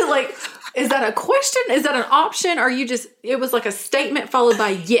 And like, is that a question? Is that an option? Or it was like a statement followed by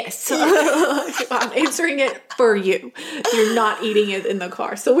yes. I'm answering it for you. You're not eating it in the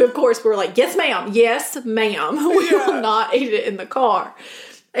car. So we, of course, we're like, yes, ma'am. Yes, ma'am. We will not eat it in the car.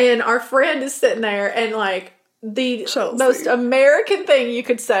 And our friend is sitting there and like the Chelsea. most American thing you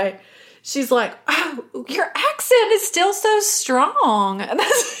could say. She's like, oh, your accent is still so strong. And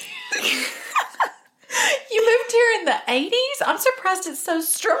that's... You moved here in the 80s? I'm surprised it's so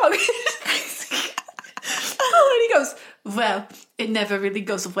strong. Oh, and he goes, well, it never really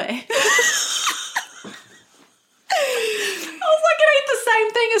goes away. I was like, it ain't the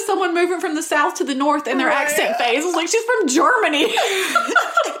same thing as someone moving from the south to the north and their accent phase. I was like, she's from Germany.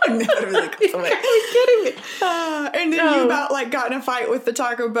 Never really goes away. Are you kidding me? And then you about got in a fight with the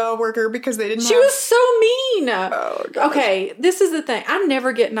Taco Bell worker because they didn't She have... was so mean. Oh, gosh. Okay, this is the thing. I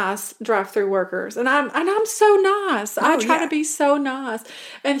never get nice drive-through workers, and I'm so nice. I try to be so nice.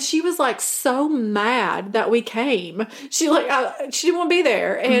 And she was like so mad that we came. She didn't want to be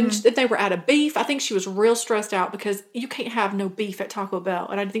there, and they were out of beef. I think she was real stressed out because you can't have no beef at Taco Bell.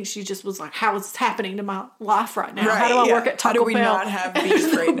 And I think she just was like, "How is this happening to my life right now? How do I work at Taco Bell? How do we not have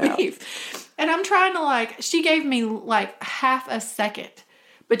beef right now?" And I'm trying to she gave me like half a second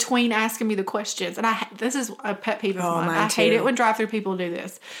between asking me the questions. And this is a pet peeve of mine. I hate it when drive-through people do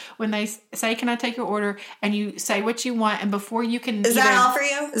this. When they say, can I take your order? And you say what you want. And before you can... Is that all for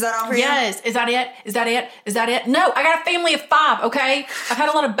you? Is that all for you? Yes. Is that it? Is that it? Is that it? No, I got a family of 5, okay? I've had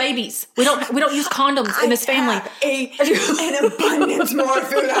a lot of babies. We don't use condoms in this family. An abundance more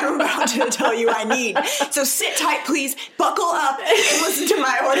food I'm about to tell you I need. So sit tight, please. Buckle up and listen to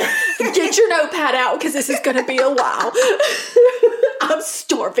my order. Get your notepad out because this is going to be a while. I'm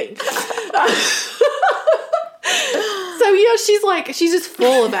starving. So she's just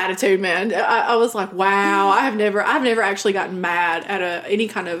full of attitude, man. I was like, wow, I've never actually gotten mad at any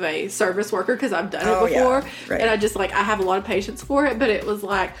kind of a service worker because I've done it before, and I have a lot of patience for it. But it was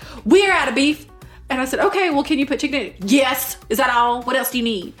like, we're out of beef, and I said, okay, well, can you put chicken in it? Yes. Is that all? What else do you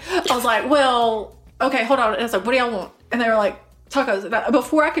need? I was like, well, okay, hold on. And I was like, what do y'all want? And they were like, tacos. And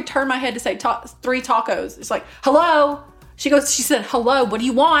before I could turn my head to say 3 tacos, it's like, hello. She said, hello, what do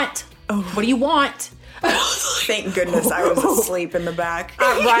you want? Oh. What do you want? Thank goodness I was asleep in the back.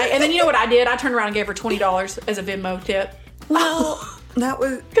 Right. And then you know what I did? I turned around and gave her $20 as a Venmo tip. Well, that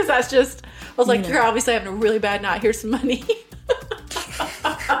was... Because I was like, you're obviously having a really bad night. Here's some money.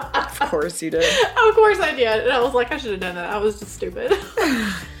 Of course you did. Of course I did. And I was like, I should have done that. I was just stupid.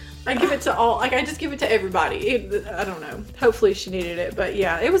 I give it to I just give it to everybody. I don't know. Hopefully she needed it. But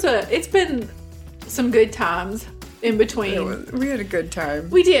yeah, it's been some good times in between. We had a good time.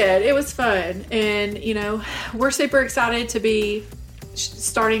 We did. It was fun. And, we're super excited to be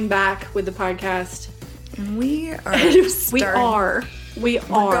starting back with the podcast. And we are. We're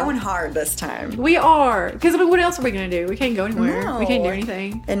going hard this time. We are. Because, what else are we going to do? We can't go anywhere. No. We can't do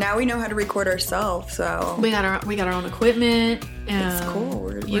anything. And now we know how to record ourselves, so. We got our own equipment. It's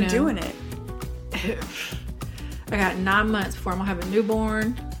cool. We're doing it. I got 9 months before I'm going to have a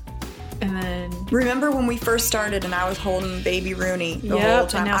newborn. And then... Remember when we first started and I was holding baby Rooney the whole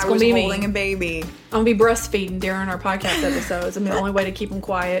time? And now it's I was be holding me. A baby. I'm going to be breastfeeding during our podcast episodes. I'm the only way to keep them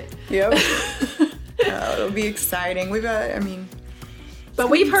quiet. Yep. It'll be exciting. We've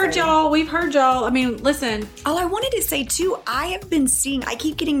heard y'all. Listen. All I wanted to say, too, I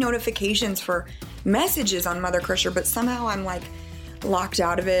keep getting notifications for messages on Mother Crusher, but somehow I'm like locked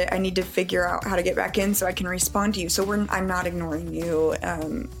out of it. I need to figure out how to get back in so I can respond to you. So I'm not ignoring you.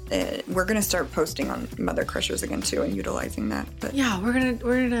 We're going to start posting on Mother Crushers again, too, and utilizing that. But yeah, we're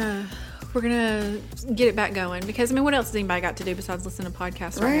gonna get it back going because what else has anybody got to do besides listen to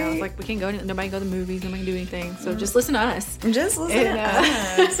podcasts right now? It's like we can't nobody can go to the movies, nobody can do anything. So just listen to us. Just listen to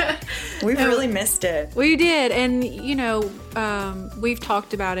us. We've really missed it. We did, and we've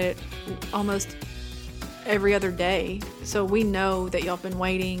talked about it almost every other day. So we know that y'all been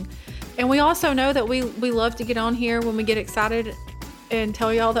waiting, and we also know that we love to get on here when we get excited and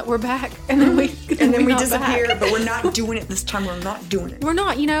tell y'all that we're back, and then we disappear. But we're not doing it this time. We're not doing it. We're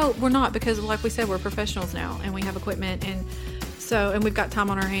not because, like we said, we're professionals now, and we have equipment, and we've got time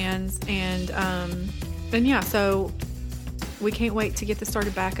on our hands, and yeah, so we can't wait to get this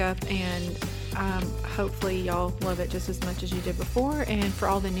started back up, and hopefully y'all love it just as much as you did before. And for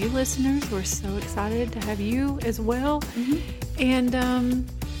all the new listeners, we're so excited to have you as well. Mm-hmm. And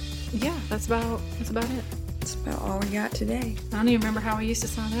yeah, that's about it. That's about all we got today. I don't even remember how we used to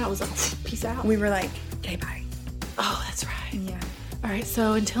sign out. It was like, peace out. We were like, okay, bye. Oh, that's right. Yeah. All right,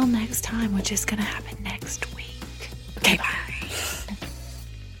 so until next time, which is going to happen